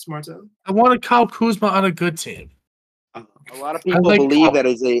Nets, Marcel? I wanted Kyle Kuzma on a good team. A lot of people like believe Kyle. that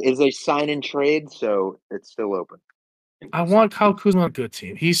is a sign and trade, so it's still open. I want Kyle Kuzma on a good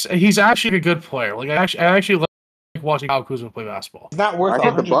team. He's actually a good player. Like I actually like watching Kyle Kuzma play basketball. It's not worth I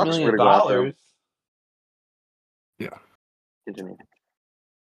think the $100 Bucks million. would've got there. Continue.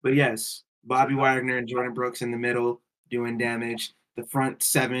 But yes, Bobby Wagner and Jordan Brooks in the middle doing damage. The front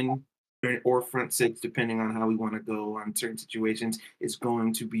seven or front six, depending on how we want to go on certain situations, is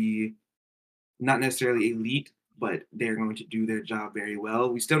going to be not necessarily elite, but they're going to do their job very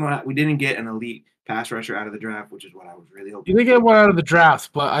well. We didn't get an elite pass rusher out of the draft, which is what I was really hoping. You didn't get one out of the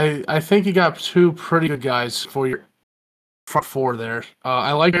draft, but I think you got two pretty good guys for your front four there.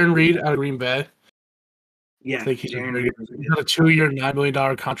 I like Aaron Reed out of Green Bay. Yeah, I think he's Jaren got a 2-year, $9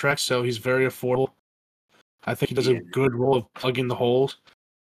 million contract, so he's very affordable. I think he does a good role of plugging the holes.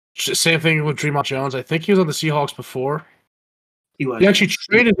 Same thing with Dre'Mont Jones. I think he was on the Seahawks before. He was. He actually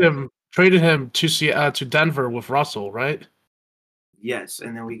traded him to Denver with Russell, right? Yes,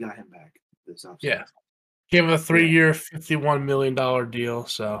 and then we got him back this offseason. Yeah. Gave him a 3-year, $51 million deal.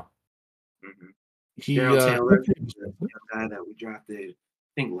 So he Darryl Taylor, the guy that we drafted, I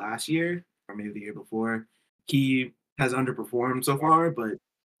think last year or maybe the year before, he has underperformed so far, but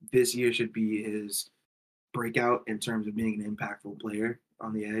this year should be his breakout in terms of being an impactful player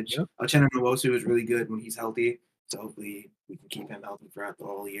on the edge. Yep. Uchenna Nwosu is really good when he's healthy. So hopefully we can keep him healthy throughout the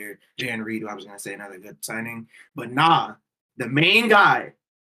whole year. Jan Reed, who I was going to say another good signing. But the main guy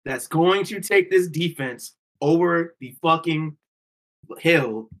that's going to take this defense over the fucking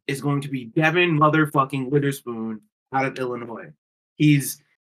hill is going to be Devin motherfucking Witherspoon out of Illinois. He's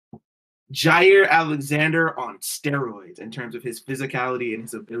Jair Alexander on steroids in terms of his physicality and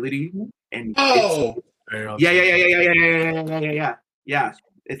his ability. And yeah.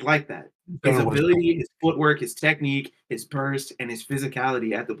 It's like that. His ability, his footwork, his technique, his burst, and his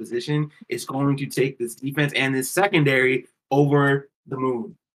physicality at the position is going to take this defense and this secondary over the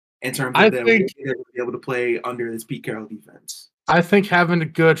moon in terms of they're going to be able to play under this Pete Carroll defense. I think having a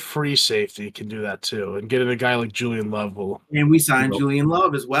good free safety can do that too, and getting a guy like Julian Love will. And we signed Julian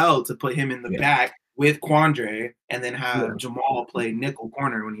Love as well to put him in the back with Quandre, and then have Jamal play nickel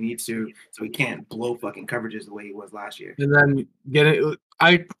corner when he needs to, so he can't blow fucking coverages the way he was last year. And then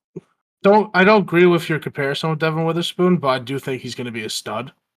I don't agree with your comparison with Devin Witherspoon, but I do think he's going to be a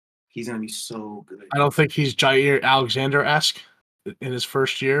stud. He's going to be so good. I don't think he's Jair Alexander-esque in his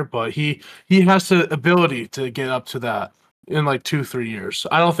first year, but he has the ability to get up to that in like 2-3 years.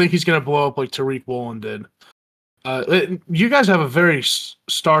 I don't think he's going to blow up like Tariq Woolen did. You guys have a very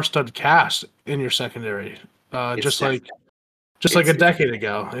star-studded cast in your secondary, just like a decade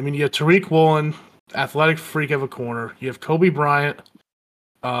ago. I mean, you have Tariq Woolen, athletic freak of a corner. You have Kobe Bryant.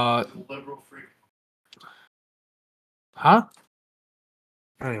 Liberal freak. Huh?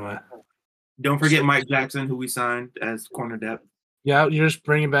 Anyway. Don't forget Mike Jackson, who we signed as corner depth. Yeah, you're just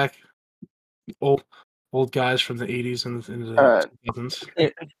bringing back old guys from the 80s and the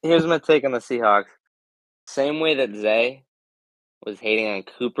 2000s. Here's my take on the Seahawks. Same way that Zay was hating on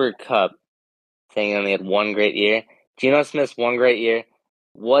Cooper Kupp, saying he only had one great year, Geno Smith's one great year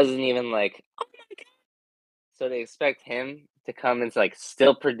wasn't even like, oh my God. So they expect him to come and like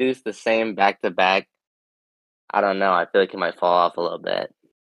still produce the same back-to-back. I don't know. I feel like he might fall off a little bit.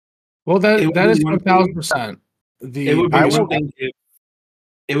 Well, that is 1,000%.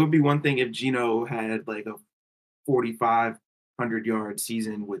 It would be one thing if Geno had like a 4,500-yard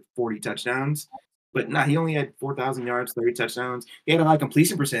season with 40 touchdowns, but he only had 4,000 yards, 30 touchdowns. He had a high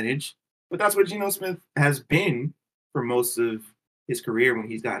completion percentage, but that's what Geno Smith has been for most of his career when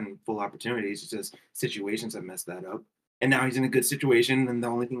he's gotten full opportunities. It's just situations have messed that up. And now he's in a good situation, and the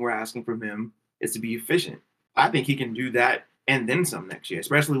only thing we're asking from him is to be efficient. I think he can do that and then some next year,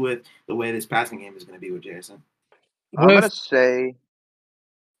 especially with the way this passing game is going to be with Jason. I'm going to say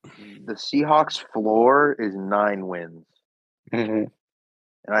the Seahawks' floor is 9 wins. Mm-hmm.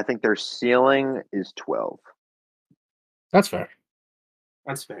 And I think their ceiling is 12. That's fair.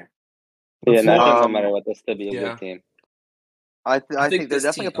 Yeah, and that doesn't matter what. They'll still be a good team. I think they're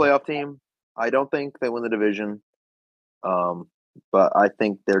definitely a playoff team. I don't think they win the division. But I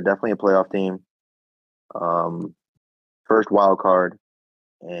think they're definitely a playoff team. First wild card.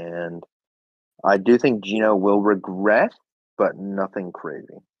 And I do think Geno will regress, but nothing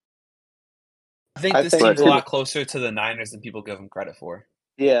crazy. I think this team's a lot closer to the Niners than people give them credit for.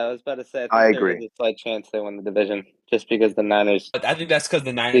 Yeah, I was about to say. I agree. There's a slight chance they win the division just because the Niners. But I think that's because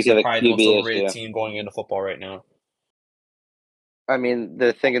the Niners are probably the most overrated team going into football right now. I mean,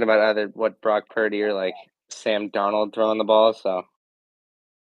 they're thinking about either Brock Purdy or like Sam Darnold throwing the ball. So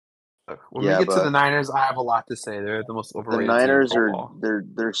when we get to the Niners, I have a lot to say. They're the most overrated. The Niners team in football. they're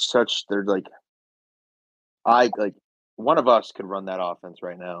like one of us could run that offense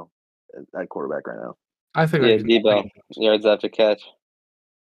right now at quarterback right now. I think Debo yards after catch.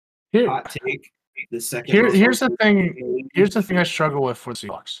 Hot take. The second. Here's the thing. Here's the thing I struggle with for the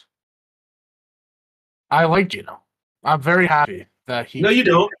Seahawks. I like Geno. I'm very happy that he. No, you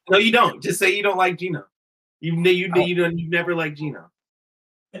don't. No, you don't. Just say you don't like Geno. You never liked Geno.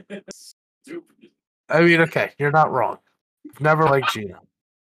 I mean, okay, you're not wrong. Never liked Geno.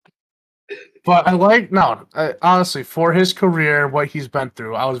 But honestly, for his career, what he's been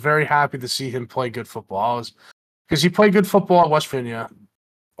through, I was very happy to see him play good football. Because he played good football at West Virginia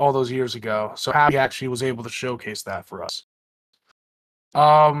all those years ago. So happy he actually was able to showcase that for us.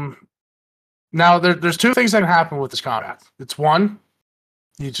 Now, there's 2 things that can happen with this contract. It's one,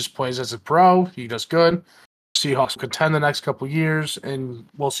 he just plays as a pro. He does good. Seahawks contend the next couple years, and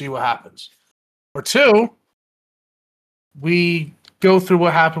we'll see what happens. Or 2, we go through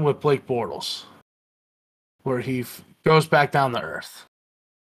what happened with Blake Bortles, where he goes back down to earth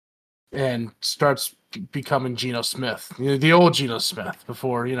and starts becoming Geno Smith, the old Geno Smith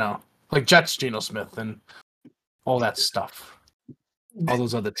before, like Jets Geno Smith and all that stuff, all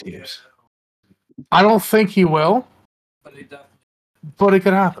those other teams. I don't think he will, but it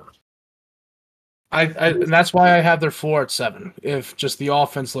could happen. And that's why I have their floor at 7. If just the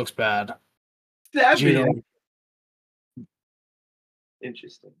offense looks bad, 7. Gino,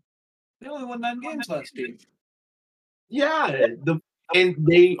 Interesting. They only won 9 games last year. Yeah, and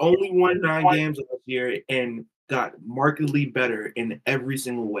they only won 9 games last year and got markedly better in every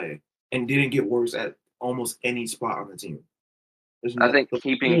single way, and didn't get worse at almost any spot on the team. I think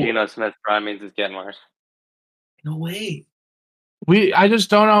keeping Geno Smith probably means it's getting worse. No way. I just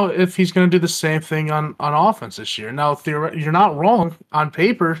don't know if he's going to do the same thing on offense this year. Now, you're not wrong. On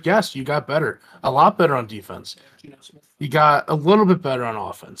paper, yes, you got better. A lot better on defense. You got a little bit better on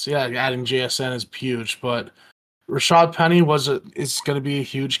offense. Yeah, adding JSN is huge, but Rashad Penny is going to be a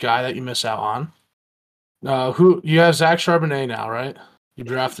huge guy that you miss out on. Who you have Zach Charbonnet now, right? You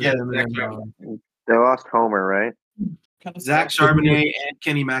drafted him. They lost Homer, right? Zach Charbonnet and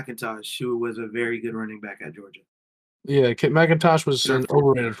Kenny McIntosh, who was a very good running back at Georgia. Yeah, McIntosh was an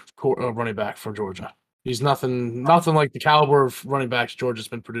overrated running back for Georgia. He's nothing like the caliber of running backs Georgia's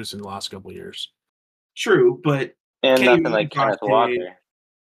been producing the last couple of years. True, but and nothing like Kenneth Walker.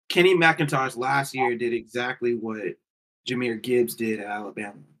 Kenny McIntosh last year did exactly what Jahmyr Gibbs did at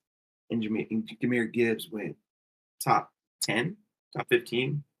Alabama. And Jahmyr Gibbs went top 10, top 15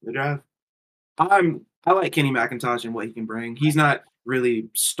 in the draft. I like Kenny McIntosh and what he can bring. He's not really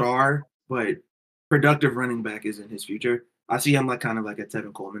star, but productive running back is in his future. I see him kind of like a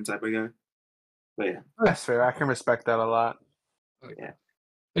Tevin Coleman type of guy. But yeah. That's fair. I can respect that a lot. Yeah.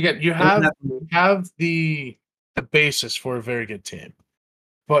 Again, you have the basis for a very good team.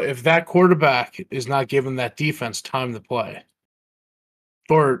 But if that quarterback is not given that defense time to play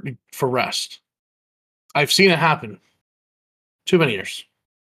for rest, I've seen it happen too many years.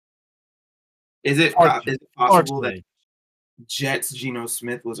 Is it possible that Jets Geno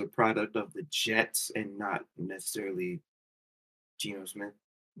Smith was a product of the Jets and not necessarily Geno Smith?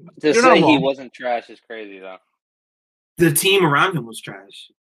 To say he wasn't trash is crazy, though. The team around him was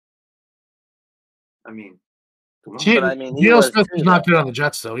trash. I mean, come on. Geno Smith was not good on the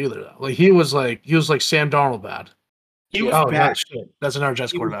Jets though either. Though. He was like Sam Darnold bad. He was bad. That's another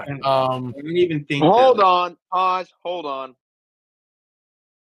Jets quarterback. I didn't even think. Hold on.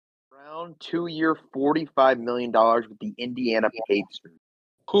 Brown, 2-year, $45 million with the Indiana Pacers.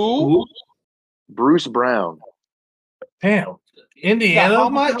 Who? Bruce Brown. Damn. Indiana? How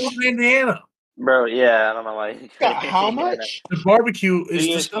much? Indiana. Bro, yeah, I don't know why. How much? The barbecue is 2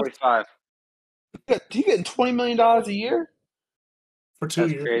 years, 45. He getting $20 million a year for 2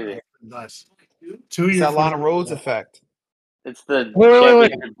 years. Crazy. Nice. 2 years. It's that Lana Rhodes effect. It's the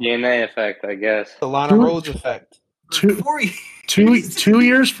championship DNA effect, I guess. The Lana Rhodes effect. 2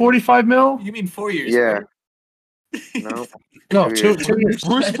 years, 45 mil? You mean 4 years? Yeah. No. No, 2 years.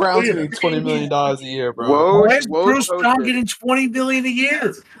 Bruce Brown's getting $20 million a year, bro. Why is Bruce Brown getting $20 million a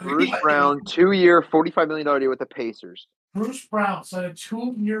year? Bruce Brown, 2-year, $45 million deal with the Pacers. Bruce Brown signed a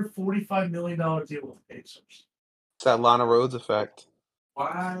 2-year, $45 million deal with the Pacers. It's that Lana Rhodes effect.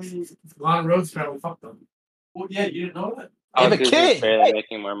 Why? Lana Rhodes family fucked them. Well, yeah, you didn't know that. And the kid. Barely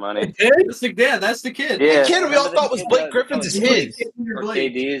making more money. That's the kid. Yeah. The kid we all thought was Blake Griffin's is his. Or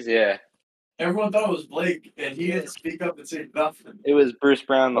KD's, yeah. Everyone thought it was Blake, and he didn't speak up and say nothing. It was Bruce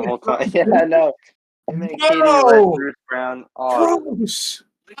Brown the whole time. Yeah, I know. No! Bruce Brown. Oh. Bruce!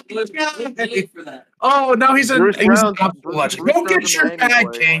 For that. Oh, now he's a legend. Go get Brown's your Miami bag,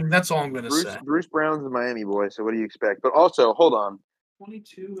 boy. King. That's all I'm going to say. Bruce Brown's a Miami boy, so what do you expect? But also, hold on.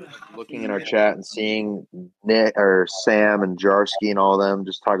 22. Looking in our chat and seeing Nick or Sam and Jarsky and all of them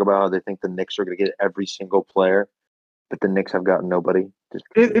just talk about how they think the Knicks are going to get every single player, but the Knicks have gotten nobody. It's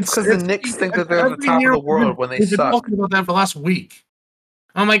because the Knicks think that they're on the top of the world when they We've been suck. talking about that for the last week.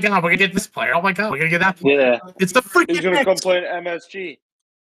 Oh my god, we're going to get this player. Oh my god, we're going to get that player. Yeah. It's the freaking Who's going to come Knicks. play in MSG?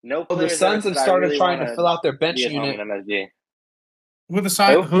 No. Well, the Suns have started trying to fill out their bench unit. MSG. With the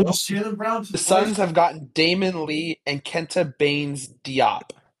side, The Suns have gotten Damon Lee and Kenta Baines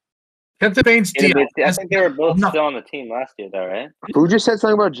Diop. Kenta Baines Diop. I think they were both still on the team last year, though, right? Who just said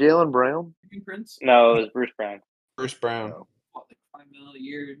something about Jalen Brown? No, it was Bruce Brown. Bruce Brown. What, like $5 million a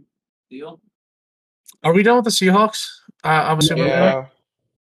year deal? Are we done with the Seahawks? I'm assuming. Yeah.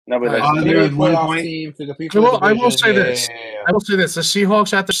 No, but They're a playoff team to compete for the I will say division. this. Yeah. I will say this. The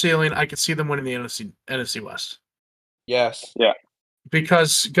Seahawks at their ceiling, I could see them winning the NFC West. Yes. Yeah.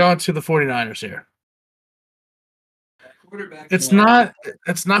 Because going to the 49ers here. It's not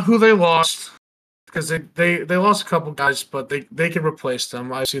who they lost. Because they lost a couple guys, but they can replace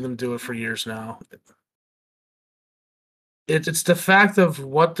them. I see them do it for years now. It's the fact of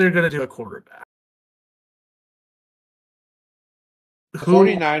what they're going to do at quarterback. The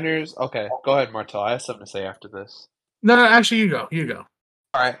 49ers. Okay, go ahead, Martel. I have something to say after this. No, actually, you go.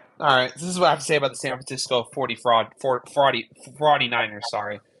 All right. This is what I have to say about the San Francisco 49ers.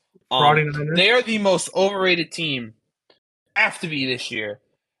 Sorry. 49ers? They are the most overrated team. Have to be this year.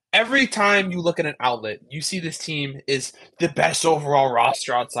 Every time you look at an outlet, you see this team is the best overall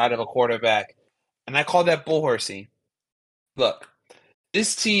roster outside of a quarterback, and I call that bullhorsey. Look,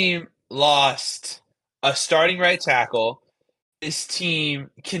 this team lost a starting right tackle. This team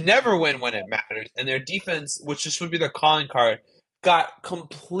can never win when it matters, and their defense, which just would be their calling card, got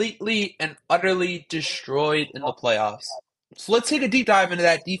completely and utterly destroyed in the playoffs. So let's take a deep dive into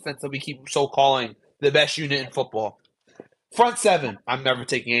that defense that we keep so calling the best unit in football. Front seven. I'm never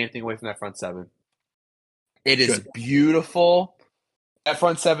taking anything away from that front seven. It is Good. beautiful. That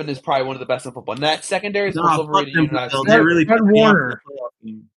front seven is probably one of the best in football. And that secondary is the most Nah, fuck overrated them unit I've Bills. seen. They really Fred pissed me off in Warner. the playoff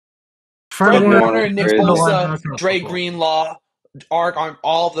game. Fred Warner, Warner, Nick crazy. Bosa, Dre Greenlaw,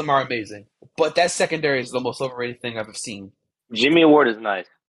 all of them are amazing. But that secondary is the most overrated thing I've ever seen. Jimmy Ward is nice.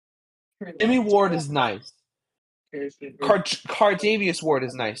 Jimmy Ward is nice. Cardavius Ward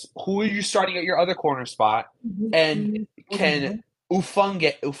is nice. Who are you starting at your other corner spot? And can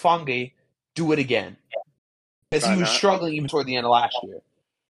Ufange do it again? Because he Probably was not. struggling even toward the end of last year.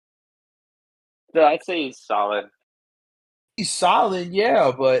 So I'd say he's solid. He's solid,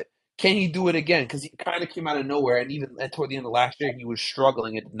 yeah, but can he do it again? Because he kind of came out of nowhere, and even toward the end of last year, he was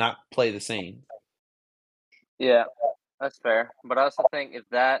struggling and did not play the same. Yeah, that's fair. But I also think if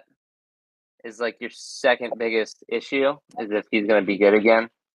that is like your second biggest issue, is if he's going to be good again,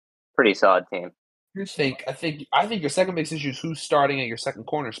 pretty solid team. I think your second biggest issue is who's starting at your second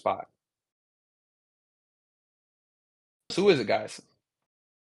corner spot. So who is it, guys?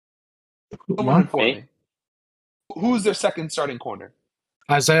 Someone What? inform me. Who's their second starting corner?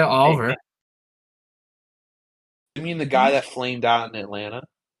 Isaiah Oliver. You mean the guy that flamed out in Atlanta?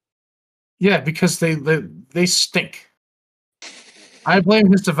 Yeah, because they stink. I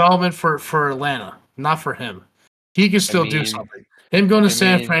blame his development for Atlanta, not for him. He can still do something. Him going to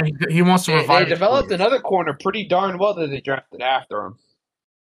San Fran, he wants to revive. They developed another corner pretty darn well that they drafted after him.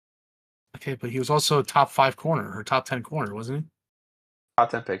 Okay, but he was also a top 5 corner or top 10 corner, wasn't he?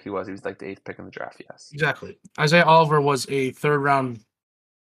 Top 10 pick, he was. He was like the 8th pick in the draft, yes. Exactly. Isaiah Oliver was a 3rd round.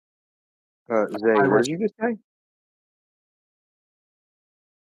 Zay, what did you just say?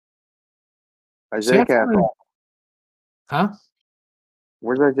 Isaiah Castle. Huh?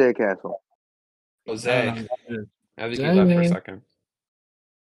 Where's Isaiah Castle? Jose. I think he left for a second.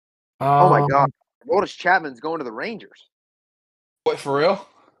 Oh my God. Otis Chapman's going to the Rangers. What, for real?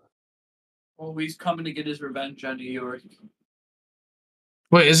 Well, he's coming to get his revenge on New York.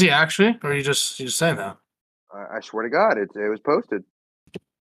 Wait, is he actually? Or are you just saying that? I swear to God, it was posted.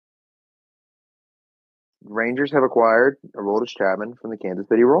 Rangers have acquired Aroldis Chapman from the Kansas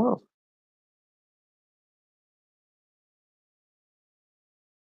City Royals.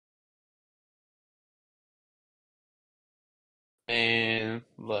 And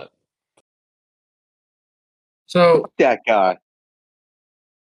look. So Fuck that guy.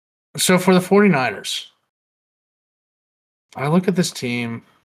 So for the 49ers, I look at this team.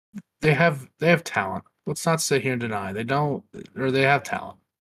 They have talent. Let's not sit here and deny they don't, or they have talent.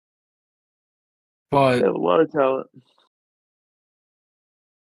 But They have a lot of talent.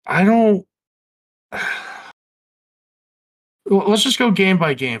 I don't. Let's just go game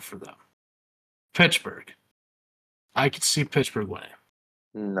by game for them. Pittsburgh. I could see Pittsburgh winning.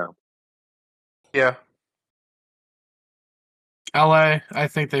 No. Yeah. LA, I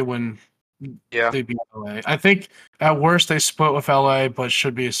think they win. Yeah. They beat LA. I think at worst they split with LA, but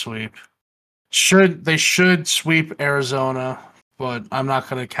should be a sweep. They should sweep Arizona, but I'm not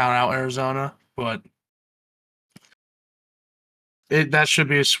going to count out Arizona. But that should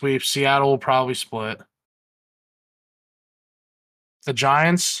be a sweep. Seattle will probably split. The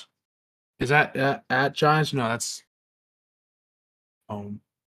Giants, is that at Giants? No, that's home.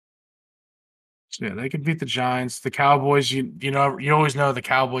 So yeah, they could beat the Giants. The Cowboys, you always know the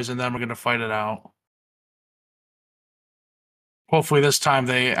Cowboys and them are going to fight it out. Hopefully this time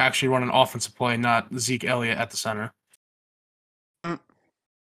they actually run an offensive play, not Zeke Elliott at the center.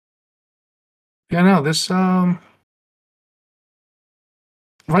 Yeah, no, this right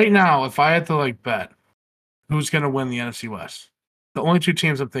now, if I had to bet who's going to win the NFC West, the only 2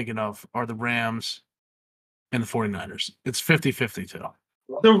 teams I'm thinking of are the Rams and the 49ers. It's 50-50 too.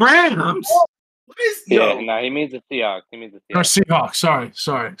 The Rams. He means the Seahawks. Or Seahawks.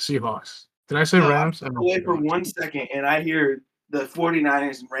 Sorry, Seahawks. Did I say Rams? I'm away for 1 second, and I hear the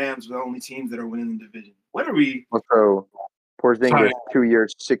 49ers and Rams are the only teams that are winning the division. What are we? Also, Porzingis, Sorry. 2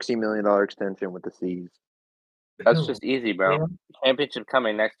 years, $60 million extension with the C's. That's just easy, bro. Championship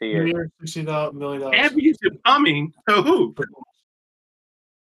coming next 2 years. $60 million. Championship coming to who?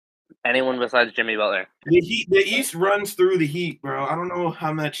 Anyone besides Jimmy Butler. The East runs through the Heat, bro. I don't know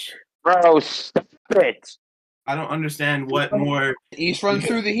how much. Bro, stop it. I don't understand what more. The East runs you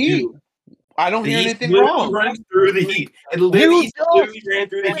through the can Heat. do. I don't The hear East anything literally wrong. runs through the Heat. And the East literally ran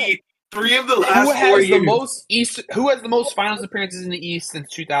through the Heat 3 of the last Who 4 has the years. most East? Who has the most Finals appearances in the East since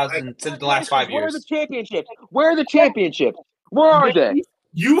 2000? Since the last 5 Where are the years? championships? Where are the championships? Where are they?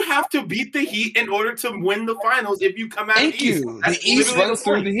 You have to beat the Heat in order to win the finals if you come out of Thank the East. you. That's The East literally runs the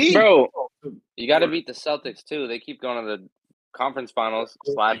through point. the Heat. Bro, you got to beat the Celtics, too. They keep going to the conference finals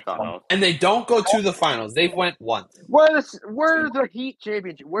 / finals. And they don't go to the finals. They've went once. Where's the Heat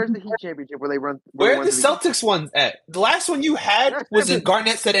championship? Where's the Heat championship where they run? Where they are run the through Celtics ones at? The last one you had was in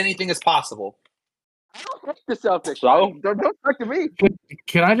Garnett said anything is possible. I don't like the Celtics. So? Don't talk to me.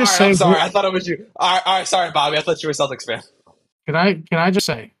 Can I All just right, say? I'm sorry. I thought it was you. All right, sorry, Bobby. I thought you were a Celtics fan. Can I just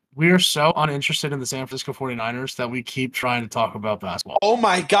say we are so uninterested in the San Francisco 49ers that we keep trying to talk about basketball. Oh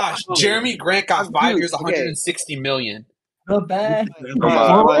my gosh, Jeremy Grant got Dude, 5 years, okay. 160 million. Not bad.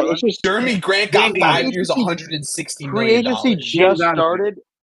 It's just Jeremy Grant got Dame got 5 it. years, 160 free million agency dollars. just out of there. started.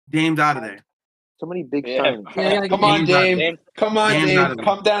 Dame's out of there. So many big Yeah. signings. Yeah, Come on, Dame's Dame. Come on, Dame's out Dame. of there.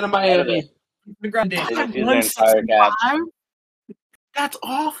 Come down to Miami. They just use their entire cap. 165? That's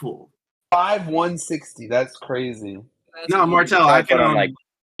awful. 5,160. That's crazy. No, Martell, I I put can on like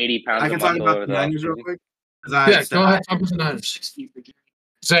 80 pounds I of can talk muscle about over the the Niners real offseason. quick. Yeah, go ahead. Talk about the Niners.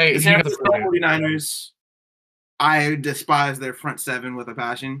 Say The if you San get the Francisco floor. 49ers, I despise their front seven with a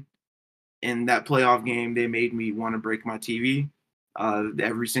passion. In that playoff game, they made me want to break my TV.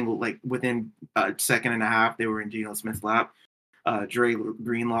 Every single, within a second and a half, they were in Geno Smith's lap. Dre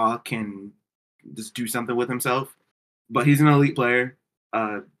Greenlaw can just do something with himself, but he's an elite player.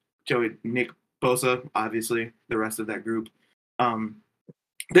 Nick Bosa, obviously, the rest of that group.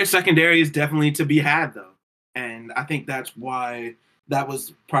 Their secondary is definitely to be had, though. And I think that's why that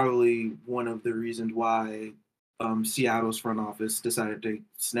was probably one of the reasons why Seattle's front office decided to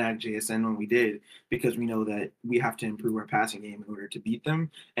snag JSN when we did, because we know that we have to improve our passing game in order to beat them,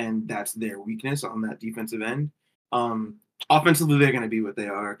 and that's their weakness on that defensive end. Offensively, they're going to be what they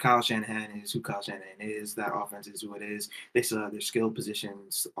are. Kyle Shanahan is who Kyle Shanahan is. That offense is who it is. They still have their skill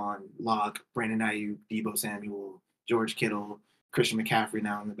positions on Locke, Brandon Ayuk, Deebo Samuel, George Kittle, Christian McCaffrey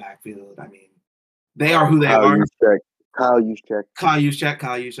now in the backfield. I mean, they are who they are. Kyle Juszczyk. Kyle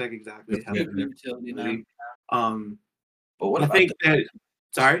Juszczyk, exactly. Yeah. Utility now. But what I about think that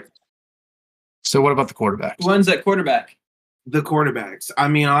sorry, So what about the quarterbacks? Who runs at quarterback? the quarterbacks. I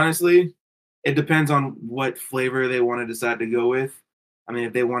mean, honestly, it depends on what flavor they want to decide to go with. I mean,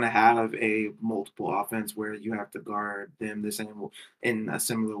 if they want to have a multiple offense where you have to guard them the same in a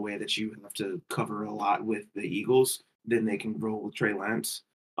similar way that you have to cover a lot with the Eagles, then they can roll with Trey Lance.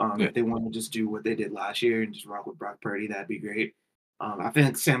 If they want to just do what they did last year and just rock with Brock Purdy, that'd be great. I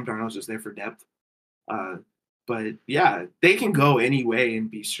think Sam Darnold's just there for depth. But yeah, they can go any way and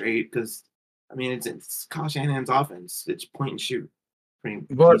be straight because, I mean, it's Kyle Shanahan's offense. It's point and shoot. Pretty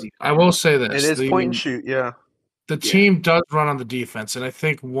But easy. I will say this: It is point and shoot, yeah. the team does run on the defense, and I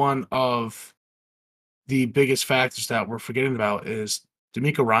think one of the biggest factors that we're forgetting about is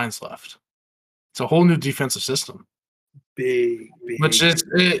D'Amico Ryan's left. It's a whole new defensive system, Big. which is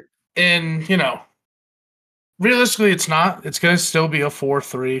it. And realistically, it's not. It's going to still be a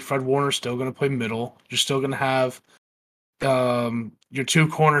 4-3. Fred Warner's still going to play middle. You're still going to have your two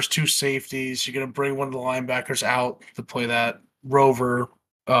corners, two safeties. You're going to bring one of the linebackers out to play that rover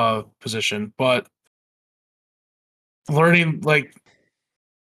position. But learning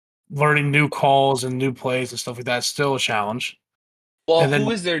new calls and new plays and stuff like that is still a challenge. Well, And then-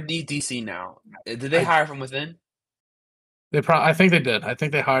 who is their DTC now? Did they hire from within? I think they did. I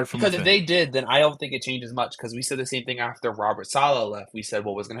think they hired from Because if within. they did, then I don't think it changes much. Because we said the same thing after Robert Saleh left. We said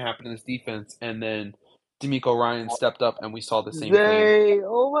what was going to happen in this defense, and then D'Amico Ryan stepped up, and we saw the same thing.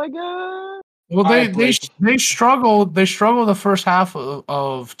 Oh my god. Well, All right, Blake. they struggled. They struggled the first half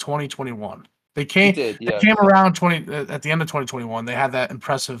of 2021. They He came did, yeah. they came around at the end of 2021. They had that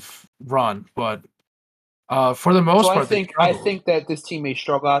impressive run, but for the most So part, I think that this team may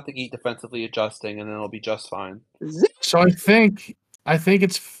struggle out the gate defensively adjusting, and then it'll be just fine. So I think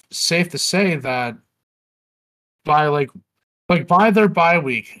it's safe to say that by by their bye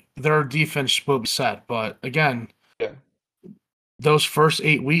week, their defense will be set. But again, Yeah. those first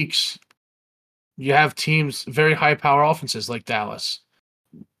 8 weeks, you have teams very high power offenses like Dallas,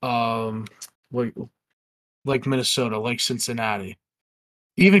 like Minnesota, like Cincinnati,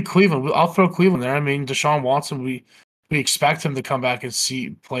 even Cleveland. I'll throw Cleveland there. I mean, Deshaun Watson, we expect him to come back and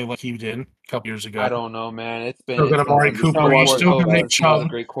play like he did a couple years ago. I don't know, man. It's been Still got Amari since Cooper. before He's still COVID. got Nick He's not a Chubb.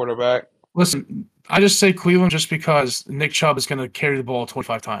 great quarterback. Listen, I just say Cleveland just because Nick Chubb is going to carry the ball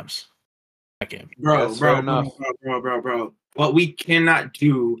 25 times. game. That's fair enough. Bro. What we cannot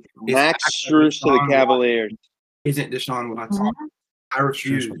do is Max act like Strus to the Deshaun Cavaliers. isn't Deshaun Watson. I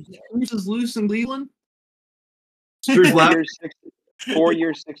refuse. Strus is loose in Cleveland. Strus left. 4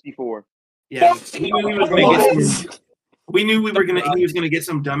 years, 64. Yeah, we knew he was gonna get some. We knew he was gonna get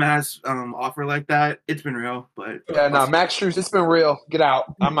some dumbass offer like that. It's been real, but Yeah, no, Max Strus, it's been real. Get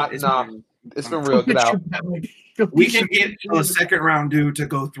out. I'm not. It's Nah, been real. it's been real. Get out. We can get a second round dude to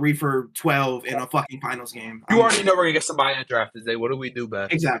go 3 for 12 in a fucking finals game. You already know we're gonna get somebody undrafted today. What do we do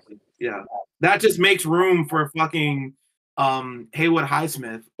best? Exactly. Yeah, that just makes room for fucking Haywood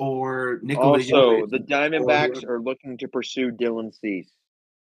Highsmith or Nikola. Also, the Diamondbacks are looking to pursue Dylan Cease.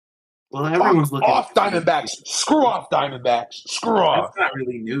 Well, everyone's looking off Diamondbacks. Screw off Diamondbacks. Screw off. That's not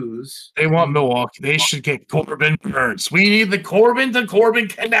really news. They want Milwaukee. They should get Corbin Burns. We need the Corbin to Corbin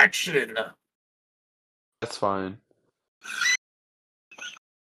connection. That's fine.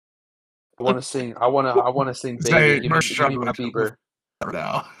 I want to sing. I want to sing. Baby, give me my Bieber.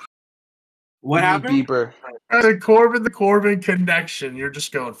 Now. What happened? Bieber. Corbin the Corbin connection. You're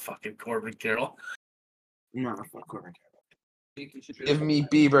just going fucking Corbin Carroll. No, fuck Corbin Carroll. Give me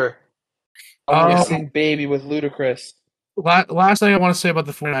Bieber. I want to sing Baby with Ludacris. Last thing I want to say about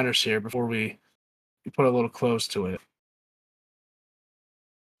the 49ers here before we put a little close to it.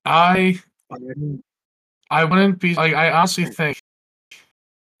 I wouldn't be like, I honestly think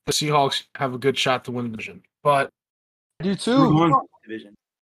the Seahawks have a good shot to win the division, but I do too.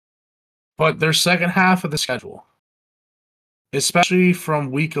 But their second half of the schedule, especially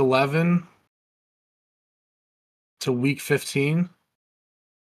from week 11 to week 15,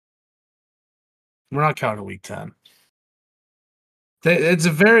 we're not counting week 10. It's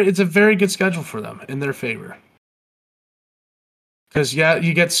a very good schedule for them in their favor. Because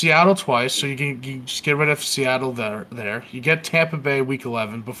you get Seattle twice, so you just get rid of Seattle there. You get Tampa Bay week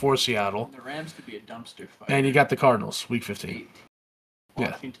 11 before Seattle. The Rams could be a dumpster fire. And you got the Cardinals week 15.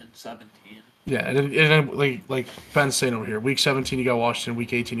 Washington 17. Yeah, and like Ben's saying over here, week 17 you got Washington,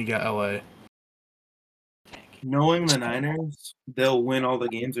 week 18 you got LA. Knowing the Niners, they'll win all the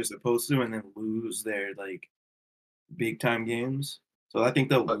games they're supposed to and then lose their like big time games. So I think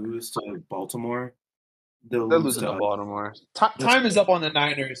they'll lose to Baltimore. They'll lose to Baltimore. Time is up on the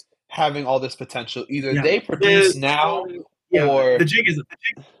Niners having all this potential. Either they produce now or the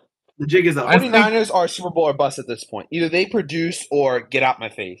jig is up. 49ers are Super Bowl or bust at this point. Either they produce or get out my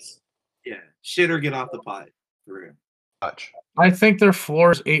face. Yeah, shit or get off the pot. For real. Touch. I think their floor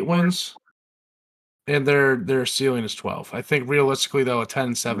is 8 wins, and their ceiling is 12. I think realistically, though, a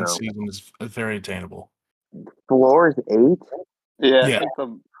 10-7 season is very attainable. Floor is 8? Yeah, Yeah. I think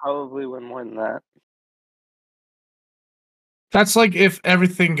they'll probably win more than that. That's like if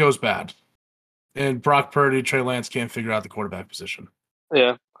everything goes bad, and Brock Purdy, Trey Lance can't figure out the quarterback position.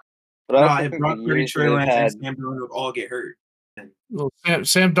 Yeah. But if Brock Purdy, Trey Lance, and Sam Darnold all get hurt. Well,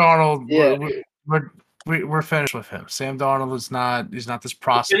 Sam Darnold, yeah. we're finished with him. Sam Darnold he's not this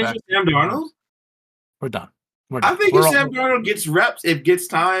prospect. Finish with Sam Darnold? We're done. I think if Sam Darnold gets reps, if gets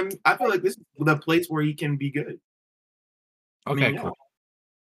time, I feel like this is the place where he can be good. Okay, cool.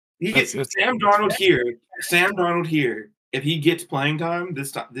 He gets Sam Darnold here. Sam Darnold here. If he gets playing time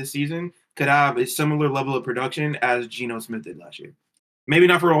this season, could have a similar level of production as Geno Smith did last year. Maybe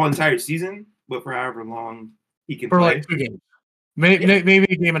not for a whole entire season, but for however long he can play. Like 2 games. Maybe a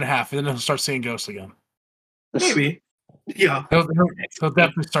game and a half, and then he'll start seeing ghosts again. Maybe. Yeah. He'll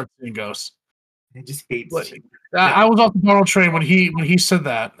definitely start seeing ghosts. He just hates. I was off the Darnold train when he said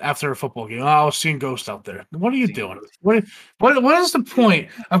that after a football game. I was seeing ghosts out there. What are you doing? What is the point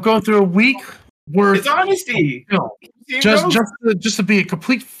of going through a week worth? It's honesty. Just to be a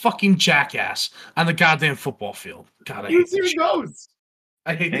complete fucking jackass on the goddamn football field. God, I hate the Jets.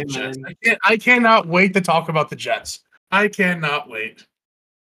 I hate the Jets. I cannot wait to talk about the Jets. I cannot wait.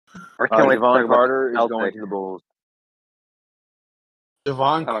 Devon Carter is going to the Bulls.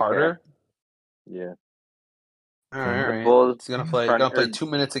 Devon Carter? Yeah. All right. Bulls He's gonna play 2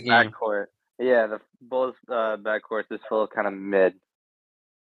 minutes a game. Backcourt. Yeah, the Bulls backcourt is full of kind of mid.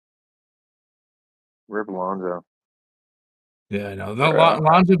 Rip Lonzo. Yeah, I know.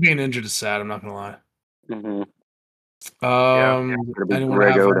 Lonzo being injured is sad. I'm not gonna lie. Mm-hmm. Anyone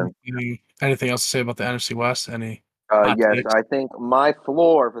have anything else to say about the NFC West? Any? Yes, I think my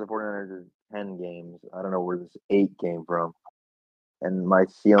floor for the 49ers is 10 games. I don't know where this 8 came from. And my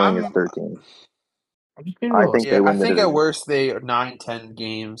ceiling is 13. I think at worst they are 9-10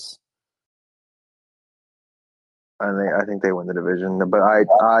 games. I think they win the division. But I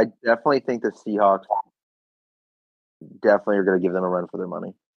definitely think the Seahawks definitely are going to give them a run for their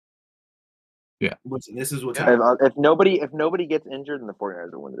money. Yeah. Listen, this is what's if nobody gets injured, then the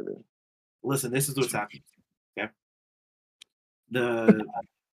 49ers will win the division. listen, this is what's happening. Okay.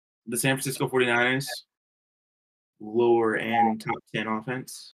 The San Francisco 49ers, lower end top 10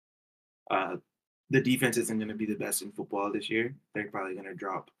 offense. The defense isn't going to be the best in football this year. They're probably going to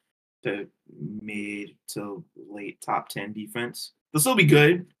drop to mid to late top 10 defense. They'll still be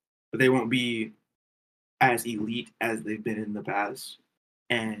good, but they won't be as elite as they've been in the past.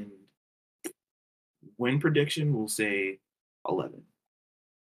 And win prediction will say 11.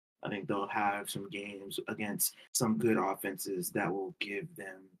 I think they'll have some games against some good offenses that will give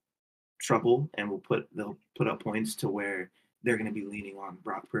them trouble and they'll put up points to where they're going to be leaning on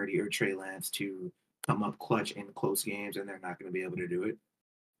Brock Purdy or Trey Lance to come up clutch in close games, and they're not going to be able to do it.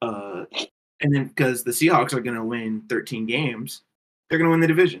 And then because the Seahawks are going to win 13 games, they're going to win the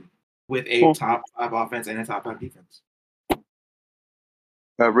division with a top 5 offense and a top 5 defense.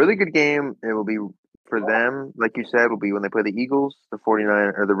 A really good game. It will be for them, like you said, will be when they play the Eagles, the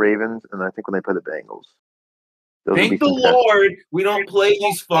 49 or the Ravens, and I think when they play the Bengals. Thank the Lord we don't play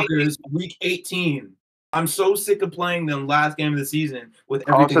these fuckers week 18. I'm so sick of playing them last game of the season with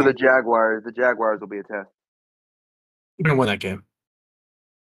everything. Also, the Jaguars. The Jaguars will be a test. We're gonna win that game.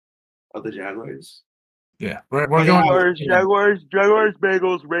 Oh, the Jaguars. Yeah, we're going. Jaguars,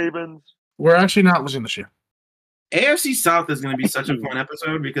 Bengals, Ravens. We're actually not losing this year. AFC South is going to be such a fun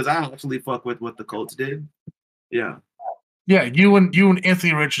episode because I actually fuck with what the Colts did. Yeah. Yeah, you and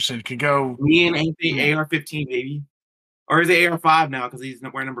Anthony Richardson could go. Me and Anthony, AR-15, baby. Or is it AR-5 now because he's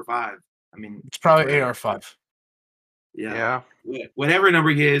wearing number 5? I mean, it's probably AR-5. Yeah. Whatever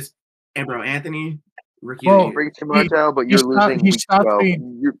number he is. And, bro, Anthony, rookie of the year. Bring to Martel, but you're losing week 12.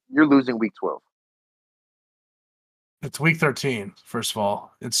 You're losing week 12. It's week 13, first of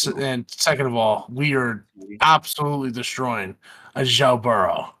all. And second of all, we are absolutely destroying a Joe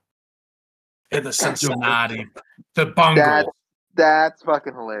Burrow in the Cincinnati. The Bungles. That's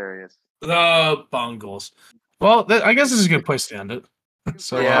fucking hilarious. The Bungles. Well, I guess this is a good place to end it.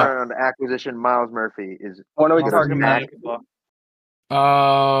 So on the acquisition, Miles Murphy is. When are we talking basketball?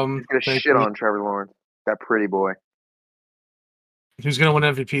 He's gonna shit on Trevor Lawrence, that pretty boy. Who's gonna win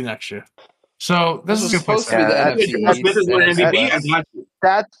MVP next year? So this is supposed to be the NFC.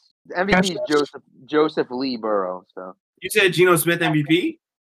 That's MVP is Joseph Lee Burrow. So you said Geno Smith MVP?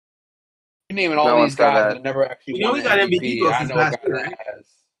 You're naming all these guys that never actually won got MVP. I know a guy that has.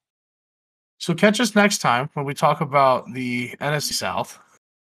 So catch us next time when we talk about the NFC South.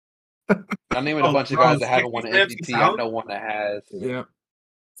 I'm naming a bunch of guys that haven't won an MVP. I know one that has. Yeah.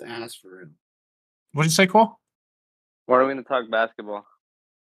 It's ass for him. What did you say, Cole? When are we going to talk basketball?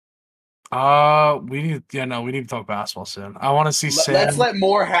 We need to talk basketball soon. I want to see Sam. Let's let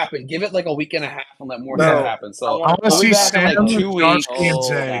more happen. Give it like a week and a half and let more stuff happen. So I want to see Sam in, like, 2 weeks. and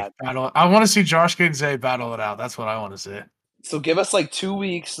Zay battle. I want to see Jarski and Zay battle it out. That's what I want to see. So give us like 2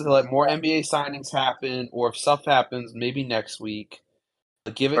 weeks to let more NBA signings happen, or if stuff happens, maybe next week.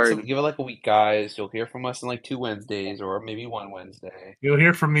 Give it like a week, guys. You'll hear from us in like 2 Wednesdays, or maybe 1 Wednesday. You'll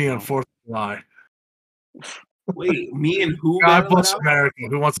hear from me on 4th of July. Wait, me and who? God bless America.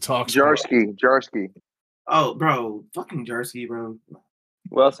 Who wants to talk? Jarski. Oh, bro, fucking Jarski, bro.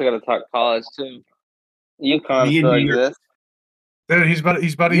 We also got to talk college too. UConn still exists. Dude, he's about to.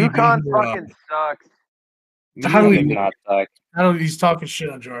 UConn fucking sucks. How do we not suck? He's talking shit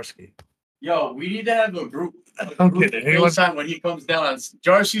on Jarski. Yo, we need to have a group. Time when he comes down.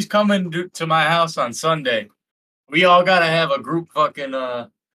 Jarski's coming to my house on Sunday. We all gotta have a group fucking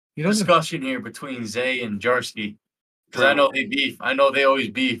discussion here between Zay and Jarski. Because I know they beef. I know they always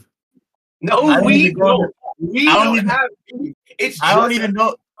beef. No, we don't have beef. I don't even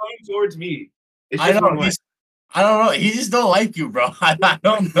know towards me. It's I don't know. He just don't like you, bro. I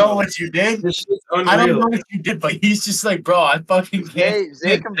don't know what you did. I don't know what you did, but he's just like, bro, I fucking can't.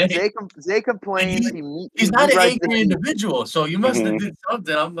 Zay complains. He's not an angry individual, so you must have did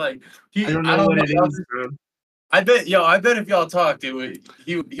something. I'm like, I don't know what it is, bro. I bet if y'all talked, he would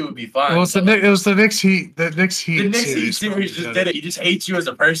be fine. Well, it was the Knicks Heat. The Knicks Heat series just did it. He just hates you as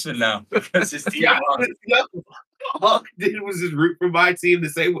a person now because his team. All I did was just root for my team the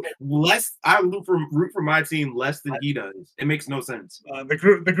same way. I root for my team less than he does. It makes no sense. The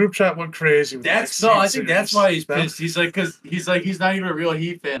group chat went crazy. I think that's why he's pissed. He's like, he's not even a real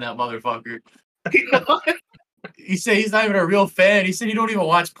Heat fan. That motherfucker. He said he's not even a real fan. He said he don't even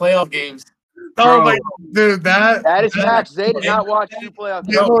watch playoff games. Oh my dude, that is facts. They did not watch 2 playoff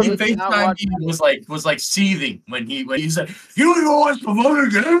games. Yo, he was like seething when he said, "You don't even watch the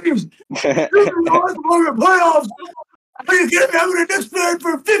fucking games. You don't even watch the fucking playoffs. Are you kidding me? I've been in this fan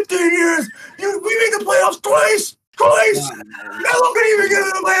for 15 years. We made the playoffs twice. Now I'm gonna even get in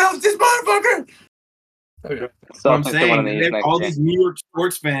the playoffs. This motherfucker." Okay. Celtics I'm to win in saying. the And East then next all year. these New York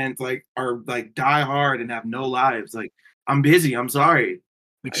sports fans are die hard and have no lives. Like, I'm busy. I'm sorry.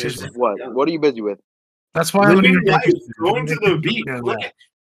 Excuse me. What are you busy with? That's why I'm Living making life, Yankees fan. going to the beach. Yeah, Look at,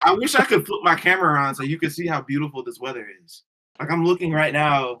 I wish I could flip my camera around so you could see how beautiful this weather is. Like, I'm looking right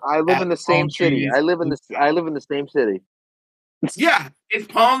now. I live at in the same palm city. trees, I live in blue the same city. Yeah, it's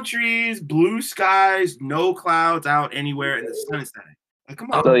palm trees, blue skies, no clouds out anywhere, and the sun is shining. Like,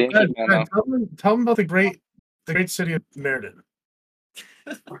 come on, Still Yankee fan, Ben, though. tell them about the great city of Meriden.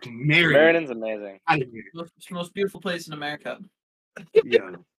 fucking married. Meriden's amazing. Out of here. It's the most beautiful place in America.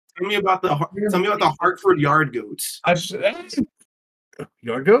 Yeah. Tell me about the Hartford Yard Goats.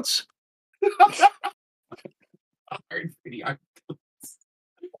 Yard goats? Hartford Yard Goats.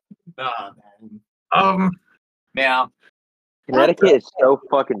 Nah, man. Yeah. Connecticut is so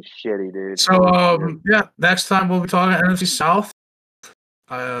fucking shitty, dude. So yeah, next time we'll be talking NFC South.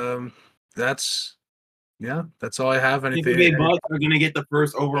 That's all I have. Tampa Anything? Bay Bucks are gonna get the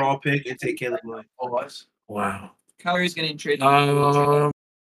first overall pick and take Caleb Williams. Wow. Kyrie's getting traded.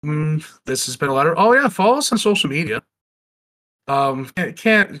 This has been a letter. Oh yeah, follow us on social media.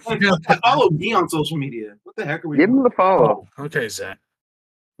 Can't Follow me on social media. What the heck are we Give doing? him the follow. Oh, okay, Zach.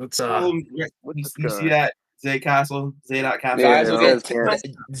 Let's Follow me. You see that? Zay Castle, Zay.Castle. Yeah, Guys, no, will it's get can't.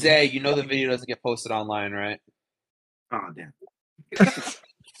 Zay. You know the video doesn't get posted online, right? Oh, damn.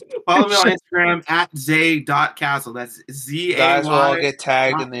 Follow me on Instagram at Zay.Castle. That's Z A Y. Guys will all get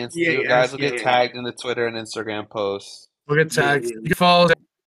tagged in the Yeah, guys will get yeah. tagged in the Twitter and Instagram posts. We'll get tagged. Yeah. You can follow Zach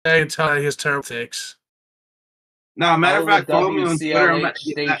and tell his terrible takes. No, matter of fact, follow me on Twitter. I'm WCLH about to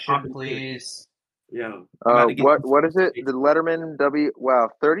get that station, content. please. Yo. I'm about to get What is it? The Letterman Wow,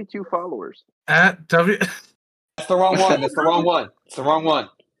 32 followers. At W. That's the wrong one. That's the wrong one. It's the wrong one.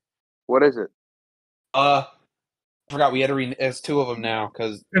 What is it? I forgot we had to there's two of them now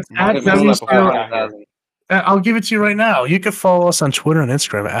because It's Mark at messed up before I got here. 500,000. I'll give it to you right now. You can follow us on Twitter and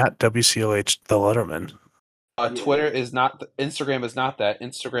Instagram at WCLH the Letterman. Twitter is not. Instagram is not that.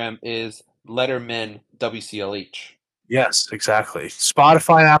 Instagram is Lettermen WCLH. Yes, exactly.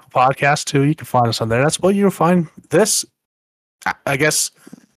 Spotify and Apple Podcasts too. You can find us on there. That's what you'll find this, I guess,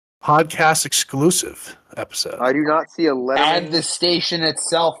 podcast exclusive episode. I do not see a Letterman. Add the station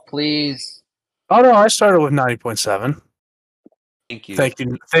itself, please. Oh no, I started with 90.7. Thank you. Thank you,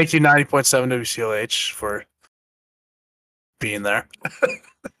 90.7 WCLH for being there.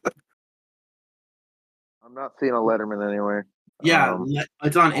 I'm not seeing a Letterman anywhere. Yeah,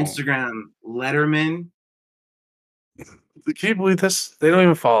 it's on Instagram. Letterman. Can you believe this? They don't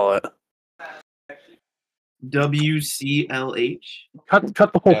even follow it. WCLH. Cut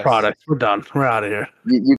the whole Yes. product. We're done. We're out of here. You